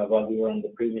while we were on the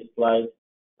previous slide,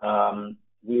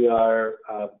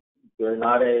 we're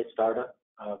not a startup.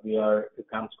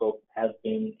 CommScope has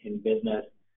been in business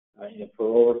for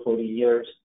over 40 years.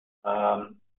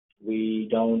 We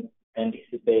don't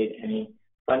anticipate any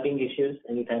funding issues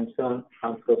anytime soon.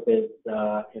 CommScope is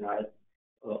has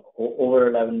over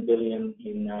 11 billion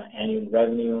in annual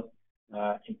revenue,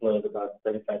 employs about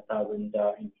 35,000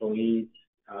 employees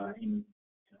in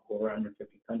over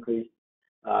 150 countries.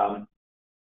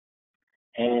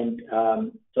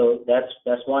 So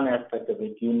that's one aspect of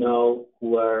it.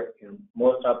 Who are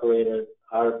most operators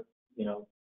are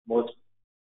most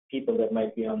people that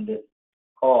might be on this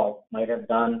call might have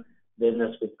done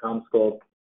business with CommScope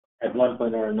at one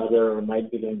point or another, or might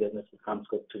be doing business with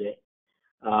CommScope today.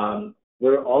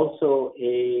 We're also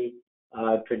a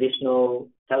traditional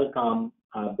telecom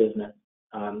business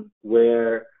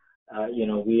where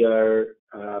we are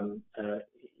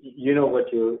you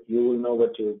will know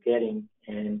what you're getting,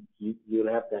 and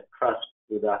you'll have that trust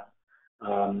with us.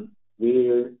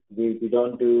 We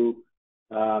don't do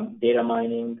data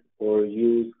mining or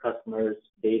use customers'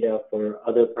 data for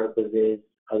other purposes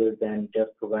other than just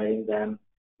providing them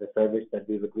the service that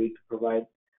we've agreed to provide.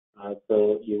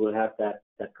 So you will have that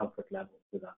comfort level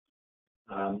with us.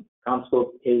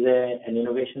 CommScope is an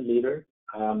innovation leader.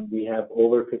 We have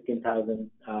over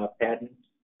 15,000 patents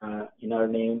in our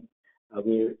name.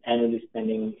 We're annually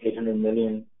spending $800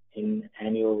 million in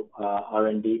annual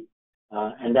R&D,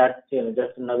 and that's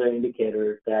just another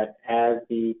indicator that as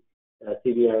the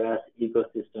CBRS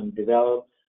ecosystem develops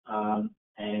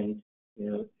and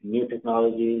new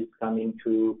technologies coming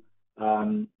to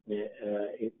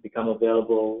become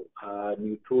available,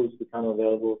 new tools become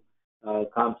available,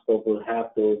 CommScope will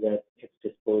have those at its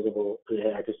disposal,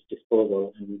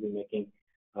 and we'll be making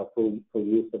full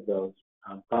use of those.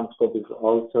 CommScope is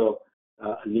also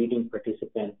a leading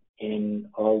participant in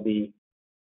all the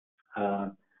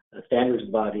standards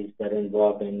bodies that are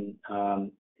involved in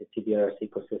the CBRS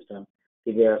ecosystem,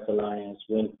 CBRS Alliance,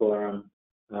 Wind Forum,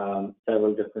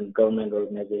 several different government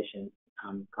organizations.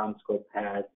 CommScope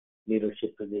has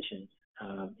leadership positions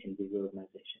in these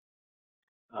organizations.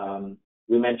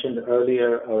 We mentioned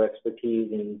earlier our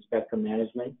expertise in spectrum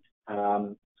management.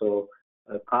 So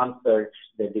CommSearch,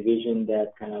 the division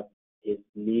that kind of is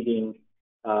leading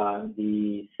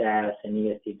the SAS and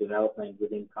ESD development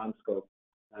within CommScope,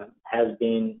 has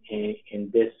been in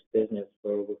this business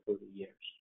for over 40 years.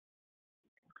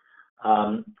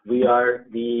 We are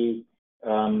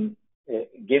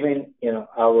given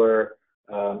our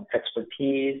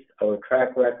expertise, our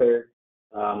track record,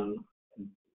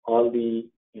 all the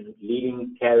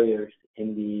leading carriers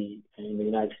in the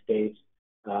United States,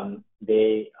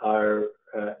 they are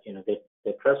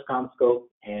they trust CommScope,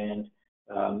 and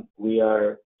we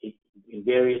are in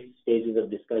various stages of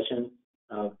discussion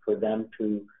for them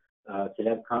to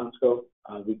select CommScope.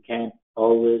 We can't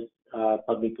always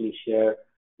publicly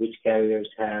carriers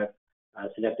have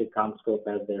selected CommScope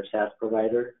as their SaaS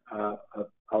provider.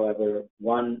 However,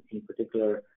 one in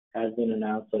particular has been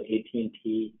announced. So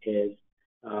AT&T is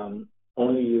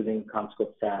only using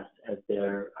CommScope SAS as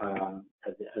their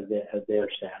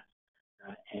SaaS,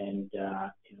 and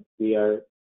we are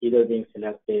either being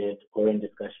selected or in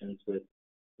discussions with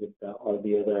all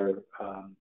the other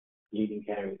leading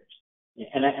carriers.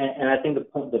 And I think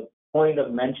the point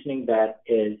of mentioning that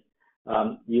is,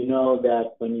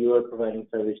 that when you are providing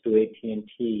service to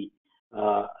AT&T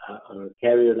or a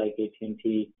carrier like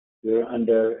AT&T, you're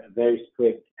under very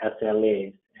strict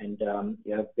SLAs, and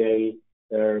you have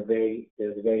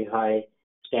there's a very high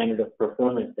standard of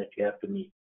performance that you have to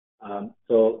meet.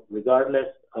 So regardless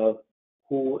of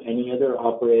who any other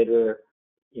operator,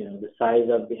 the size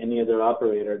of any other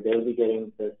operator, they'll be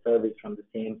getting the service from the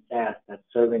same SaaS that's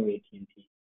serving AT&T.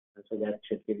 So that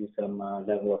should give you some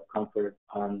level of comfort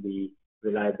on the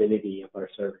reliability of our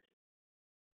service.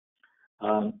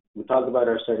 We talked about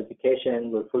our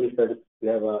certification. We're fully certified. We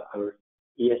have our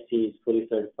ESC is fully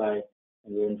certified,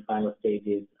 and we're in final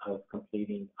stages of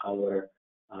completing our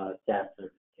SAS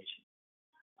certification.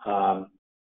 Our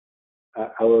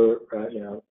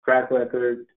track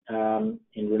record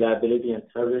in reliability and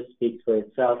service speaks for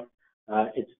itself.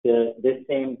 It's this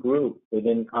same group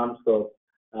within CommScope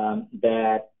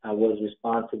that was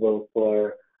responsible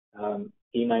for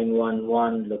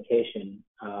E911 location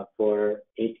for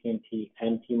AT&T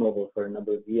and T-Mobile for a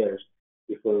number of years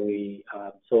before we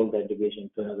sold that division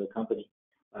to another company.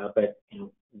 But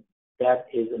that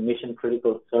is a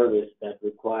mission-critical service that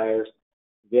requires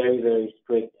very, very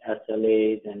strict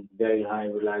SLAs and very high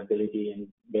reliability,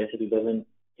 and basically doesn't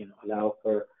allow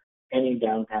for any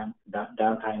downtime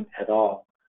at all.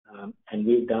 And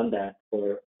we've done that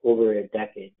for over a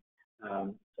decade.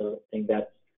 So I think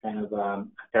that's kind of a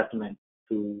testament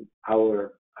to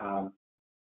our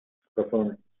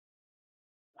performance.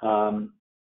 I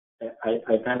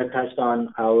kind of touched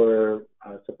on our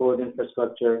support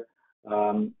infrastructure.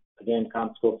 Again,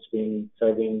 CommScope's been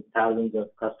serving thousands of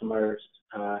customers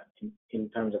in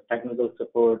terms of technical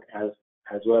support as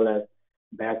well as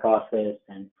back office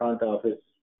and front office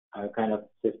kind of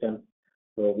systems.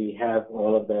 So we have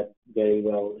all of that very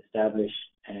well established,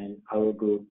 and our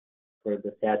group for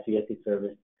the SAS ESC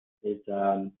service is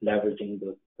leveraging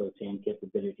those same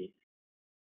capabilities.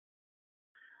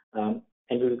 And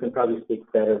you can probably speak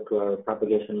better to our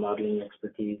propagation modeling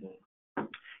expertise.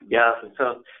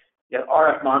 So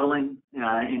RF modeling,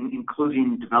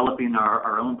 including developing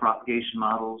our own propagation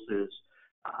models, is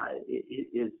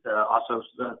also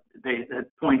the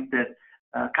point that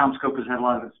CommScope has had a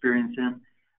lot of experience in.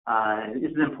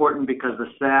 This is important because the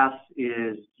SAS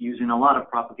is using a lot of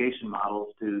propagation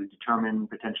models to determine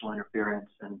potential interference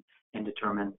and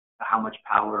determine how much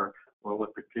power or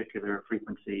what particular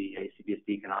frequency a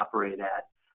CBSD can operate at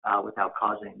without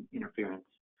causing interference.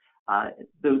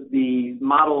 The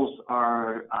models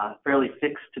are fairly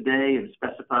fixed today and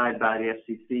specified by the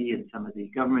FCC and some of the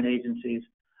government agencies,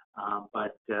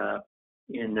 but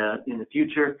in the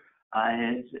future,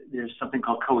 there's something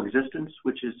called coexistence,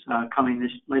 which is coming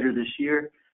later this year.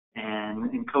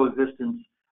 And in coexistence,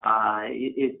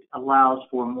 it allows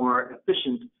for more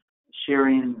efficient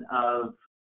sharing of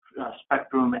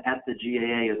spectrum at the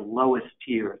GAA, or the lowest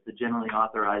tier, the generally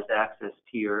authorized access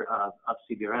tier of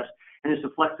CBRS. And there's a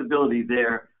flexibility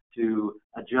there to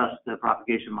adjust the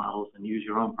propagation models and use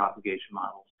your own propagation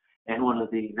models. And one of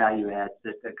the value adds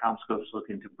that CommScope's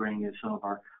looking to bring is some of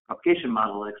our propagation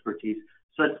model expertise,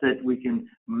 such that we can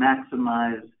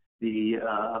maximize the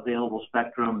available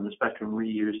spectrum and the spectrum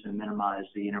reuse and minimize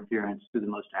the interference through the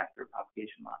most accurate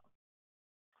propagation model.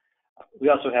 We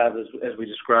also have, as we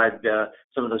described,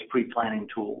 some of those pre-planning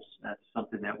tools. That's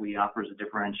something that we offer as a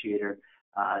differentiator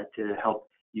to help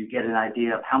you get an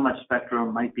idea of how much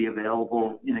spectrum might be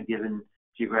available in a given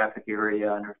geographic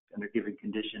area under given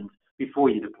conditions before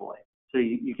you deploy. So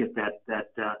you get that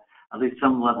at least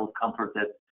some level of comfort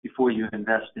that before you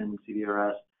invest in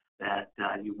CBRS, that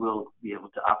you will be able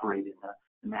to operate in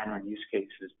the manner and use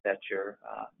cases that you're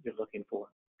looking for.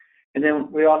 And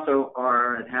then we also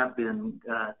are and have been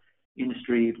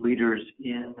industry leaders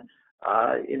in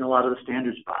a lot of the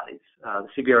standards bodies.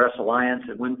 The CBRS Alliance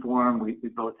at WinForm, we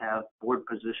both have board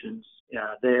positions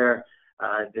there.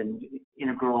 I've been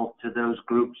integral to those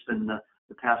groups in the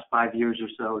past 5 years or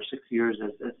so, or 6 years,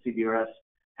 as CBRS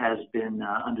has been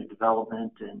under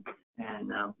development and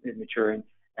maturing,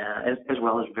 as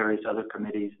well as various other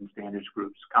committees and standards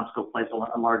groups. CommScope plays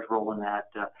a large role in that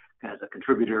as a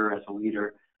contributor, as a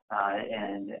leader,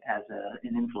 and as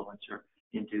an influencer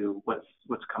into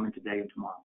what's coming today and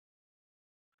tomorrow.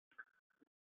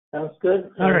 Sounds good.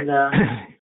 All right.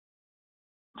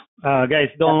 Guys,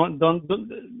 don't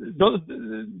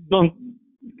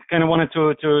kind of wanted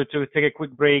to take a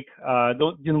quick break.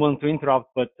 Didn't want to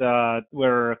interrupt, but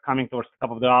we're coming towards the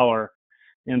top of the hour,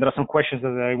 and there are some questions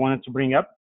that I wanted to bring up.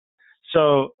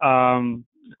 So,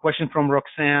 question from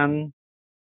Roxanne: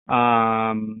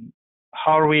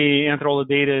 how do we enter all the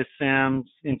data SAMs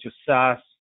into SAS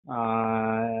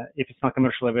if it's not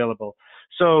commercially available?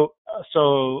 So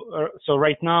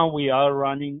right now we are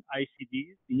running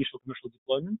ICDs, initial commercial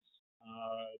deployments,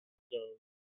 so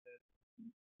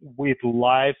with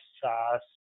live SAS,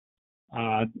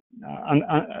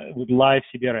 with live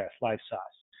CBRS, live SAS.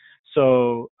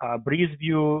 So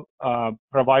BreezeView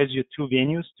provides you two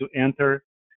venues to enter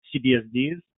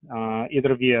CBSDs,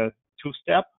 either via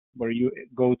two-step, where you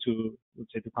go to,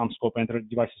 let's say, to CommScope, enter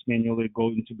devices manually, go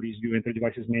into BreezeView, enter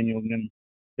devices manually, and then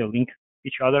they link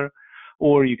each other.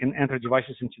 Or you can enter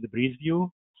devices into the BreezeView,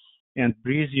 and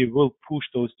BreezeView will push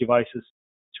those devices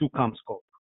to CommScope,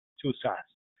 to SAS.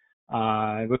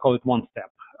 We call it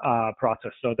one-step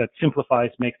process, so that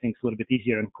simplifies, makes things a little bit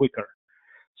easier and quicker.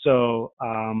 So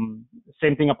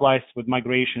same thing applies with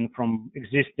migration from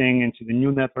existing into the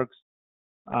new networks.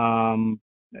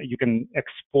 You can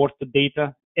export the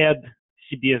data, add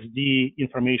CBSD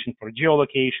information for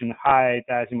geolocation, height,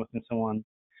 azimuth, and so on,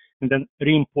 and then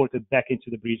re-import it back into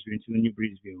the BreezeView, into the new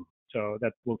BreezeView. So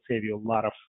that will save you a lot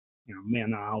of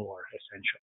man-hour,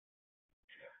 essentially.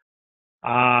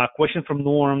 Question from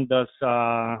Norm: does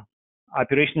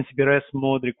operation CBRS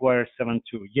mode require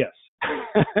 7.2? Yes.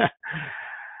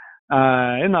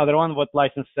 Another one: what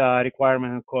license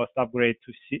requirement and cost upgrade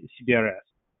to CBRS?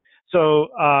 So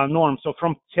Norm, so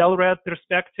from Telred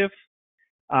perspective,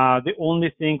 the only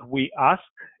thing we ask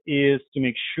is to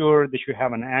make sure that you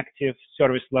have an active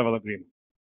service level agreement.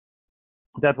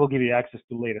 That will give you access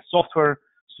to latest software,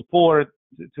 support,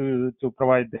 to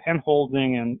provide the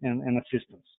hand-holding and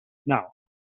assistance. Now,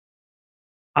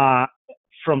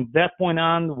 from that point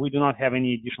on, we do not have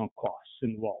any additional costs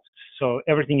involved. So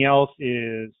everything else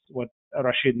is what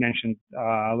Rashid mentioned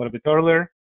a little bit earlier.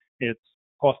 It's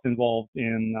cost involved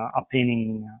in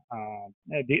obtaining,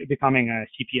 becoming a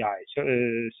CPI,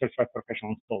 Certified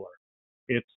Professional Installer.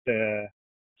 It's the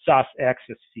SAS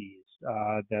access fees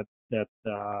that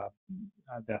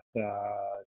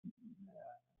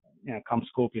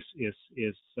CommScope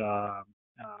is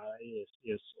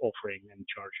offering and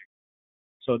charging.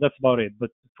 So that's about it. But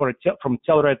from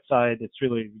Telred side, it's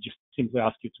really, we just simply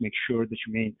ask you to make sure that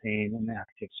you maintain an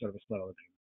active service level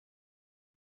agreement.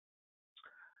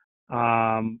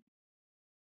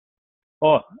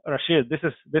 Rashid,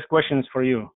 this question is for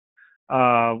you.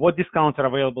 What discounts are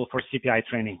available for CPI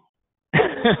training?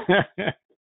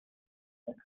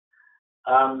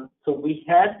 So we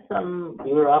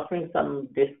were offering some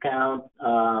discounts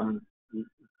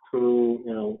through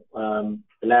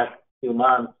the last few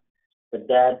months, but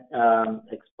that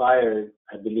expired,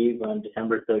 I believe, on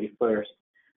December 31st.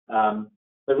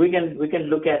 But we can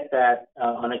look at that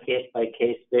on a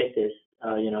case-by-case basis.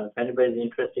 If anybody's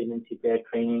interested in CPI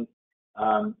training,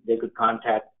 they could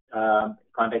contact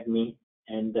me,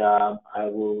 and I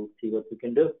will see what we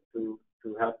can do to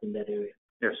help in that area.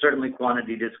 There's certainly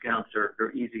quantity discounts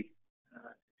are easy.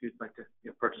 If you'd like to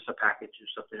purchase a package or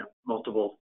something,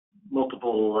 multiple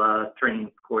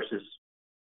training courses,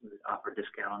 we offer a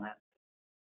discount on that.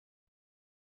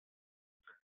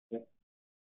 Yep.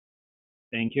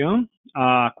 Thank you.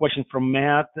 Question from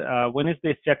Matt: when is the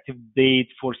effective date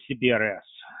for CBRS?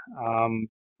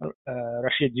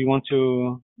 Rashid, do you want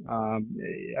to?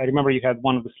 I remember you had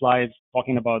one of the slides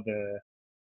talking about the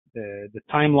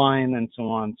timeline and so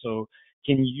on. So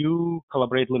can you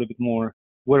collaborate a little bit more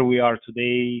where we are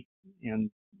today and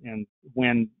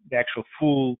when the actual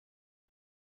full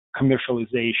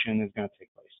commercialization is going to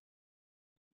take place?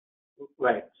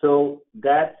 Right. So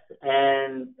that's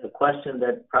a question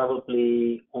that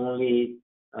probably only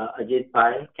Ajit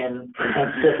Pai can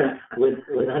answer with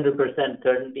 100%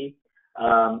 certainty.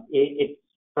 It's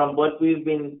from what we've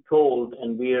been told,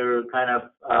 and we're kind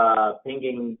of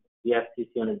pinging the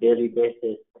FCC on a daily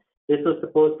basis. This was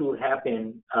supposed to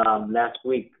happen last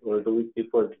week or the week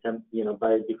before December,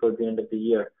 before the end of the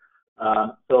year.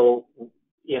 So,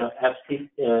 FCC,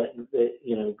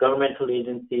 governmental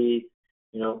agencies,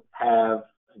 have,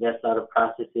 I guess, a lot of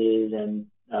processes and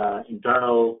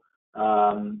internal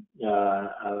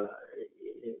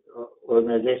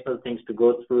organizational things to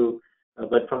go through.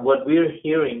 But from what we're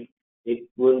hearing, it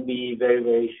will be very,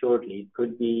 very shortly. It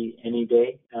could be any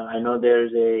day. I know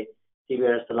there's a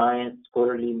CBRS Alliance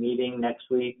quarterly meeting next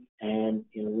week, and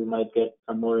we might get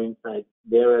some more insight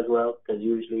there as well, because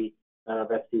usually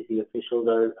FCC officials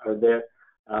are there.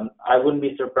 I wouldn't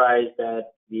be surprised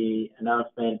that the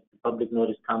announcement public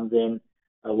notice comes in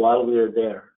while we are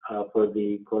there for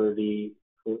the quarterly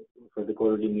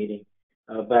meeting.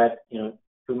 But to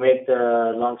make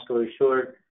the long story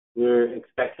short, we're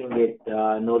expecting it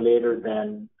no later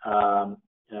than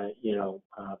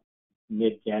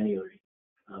mid-January.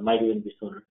 Might even be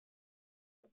sooner.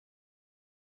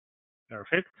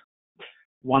 Perfect.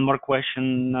 One more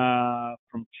question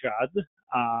from Chad.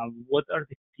 What are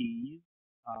the fees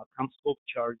CommScope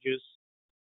charges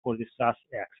for the SAS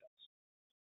access?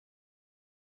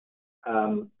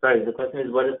 Sorry, the question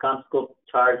is, what does CommScope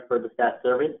charge for the SAS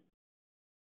service?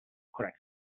 Correct.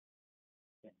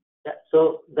 Yeah,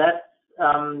 so that's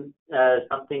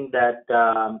something that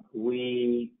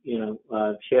we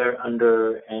share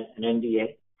under an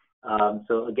NDA.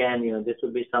 So again, this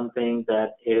would be something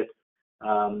that if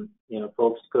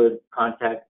folks could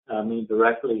contact me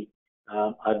directly,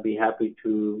 I'd be happy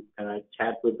to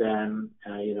chat with them.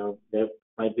 There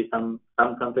might be some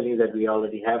companies that we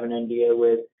already have an NDA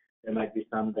with. There might be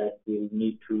some that we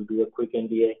need to do a quick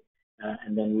NDA,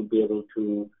 and then we'll be able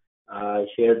to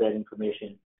share that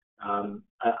information.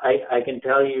 I can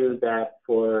tell you that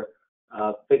for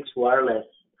fixed wireless,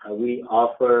 we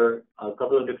offer a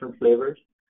couple of different flavors.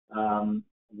 And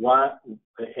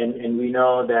we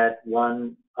know that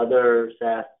one other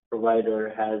SaaS provider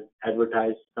has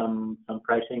advertised some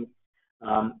pricing.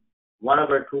 One of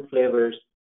our two flavors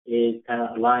is kind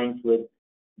of aligns with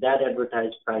that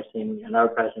advertised pricing, and our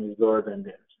pricing is lower than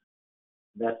theirs.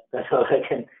 That's all I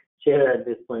can share at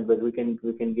this point, but we can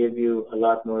give you a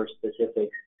lot more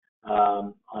specifics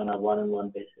on a one-on-one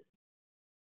basis.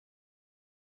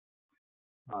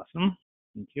 Awesome,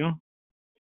 thank you.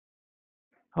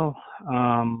 Oh,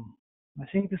 I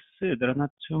think this is it. There are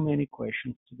not too many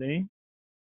questions today.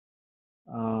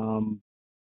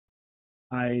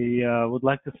 I would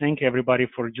like to thank everybody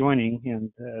for joining,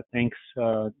 and thanks,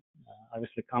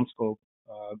 obviously, CommScope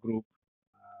group,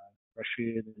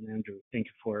 Rashid and Andrew. Thank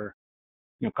you for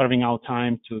carving out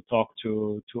time to talk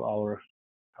to our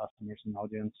customers and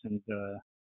audience and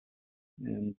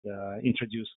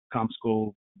introduce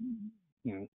CommScope,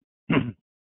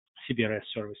 CBRS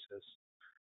services.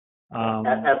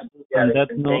 Absolutely. On that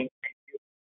note,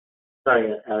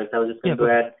 sorry, Alex, I was just going to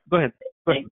add. Go ahead.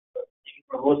 Thank you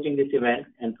for hosting this event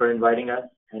and for inviting us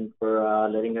and for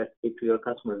letting us speak to your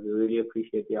customers. We really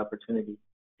appreciate the opportunity.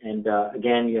 And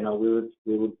again, we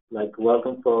would like to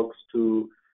welcome folks to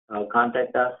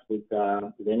contact us with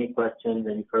any questions,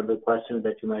 any further questions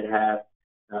that you might have.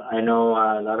 I know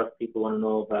a lot of people want to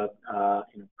know about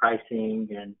pricing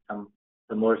and some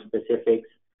more specifics.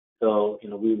 So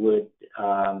we would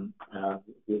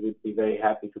be very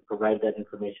happy to provide that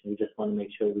information. We just want to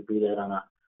make sure we do that on a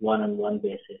one-on-one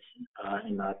basis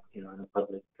and not in a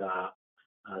public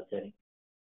setting.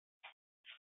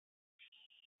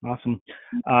 Awesome.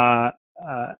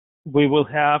 We will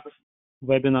have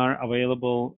webinar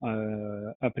available,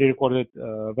 a pre-recorded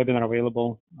webinar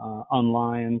available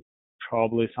online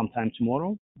probably sometime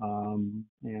tomorrow, and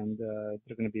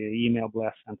there's going to be an email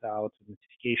blast sent out with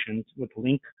notifications with a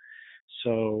link.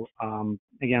 So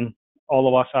again, all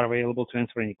of us are available to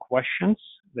answer any questions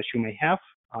that you may have.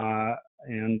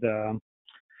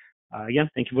 Again,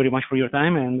 thank you very much for your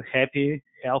time, and happy,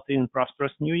 healthy, and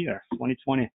prosperous New Year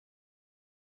 2020.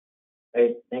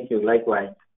 Great. Thank you. Likewise.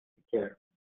 Take care.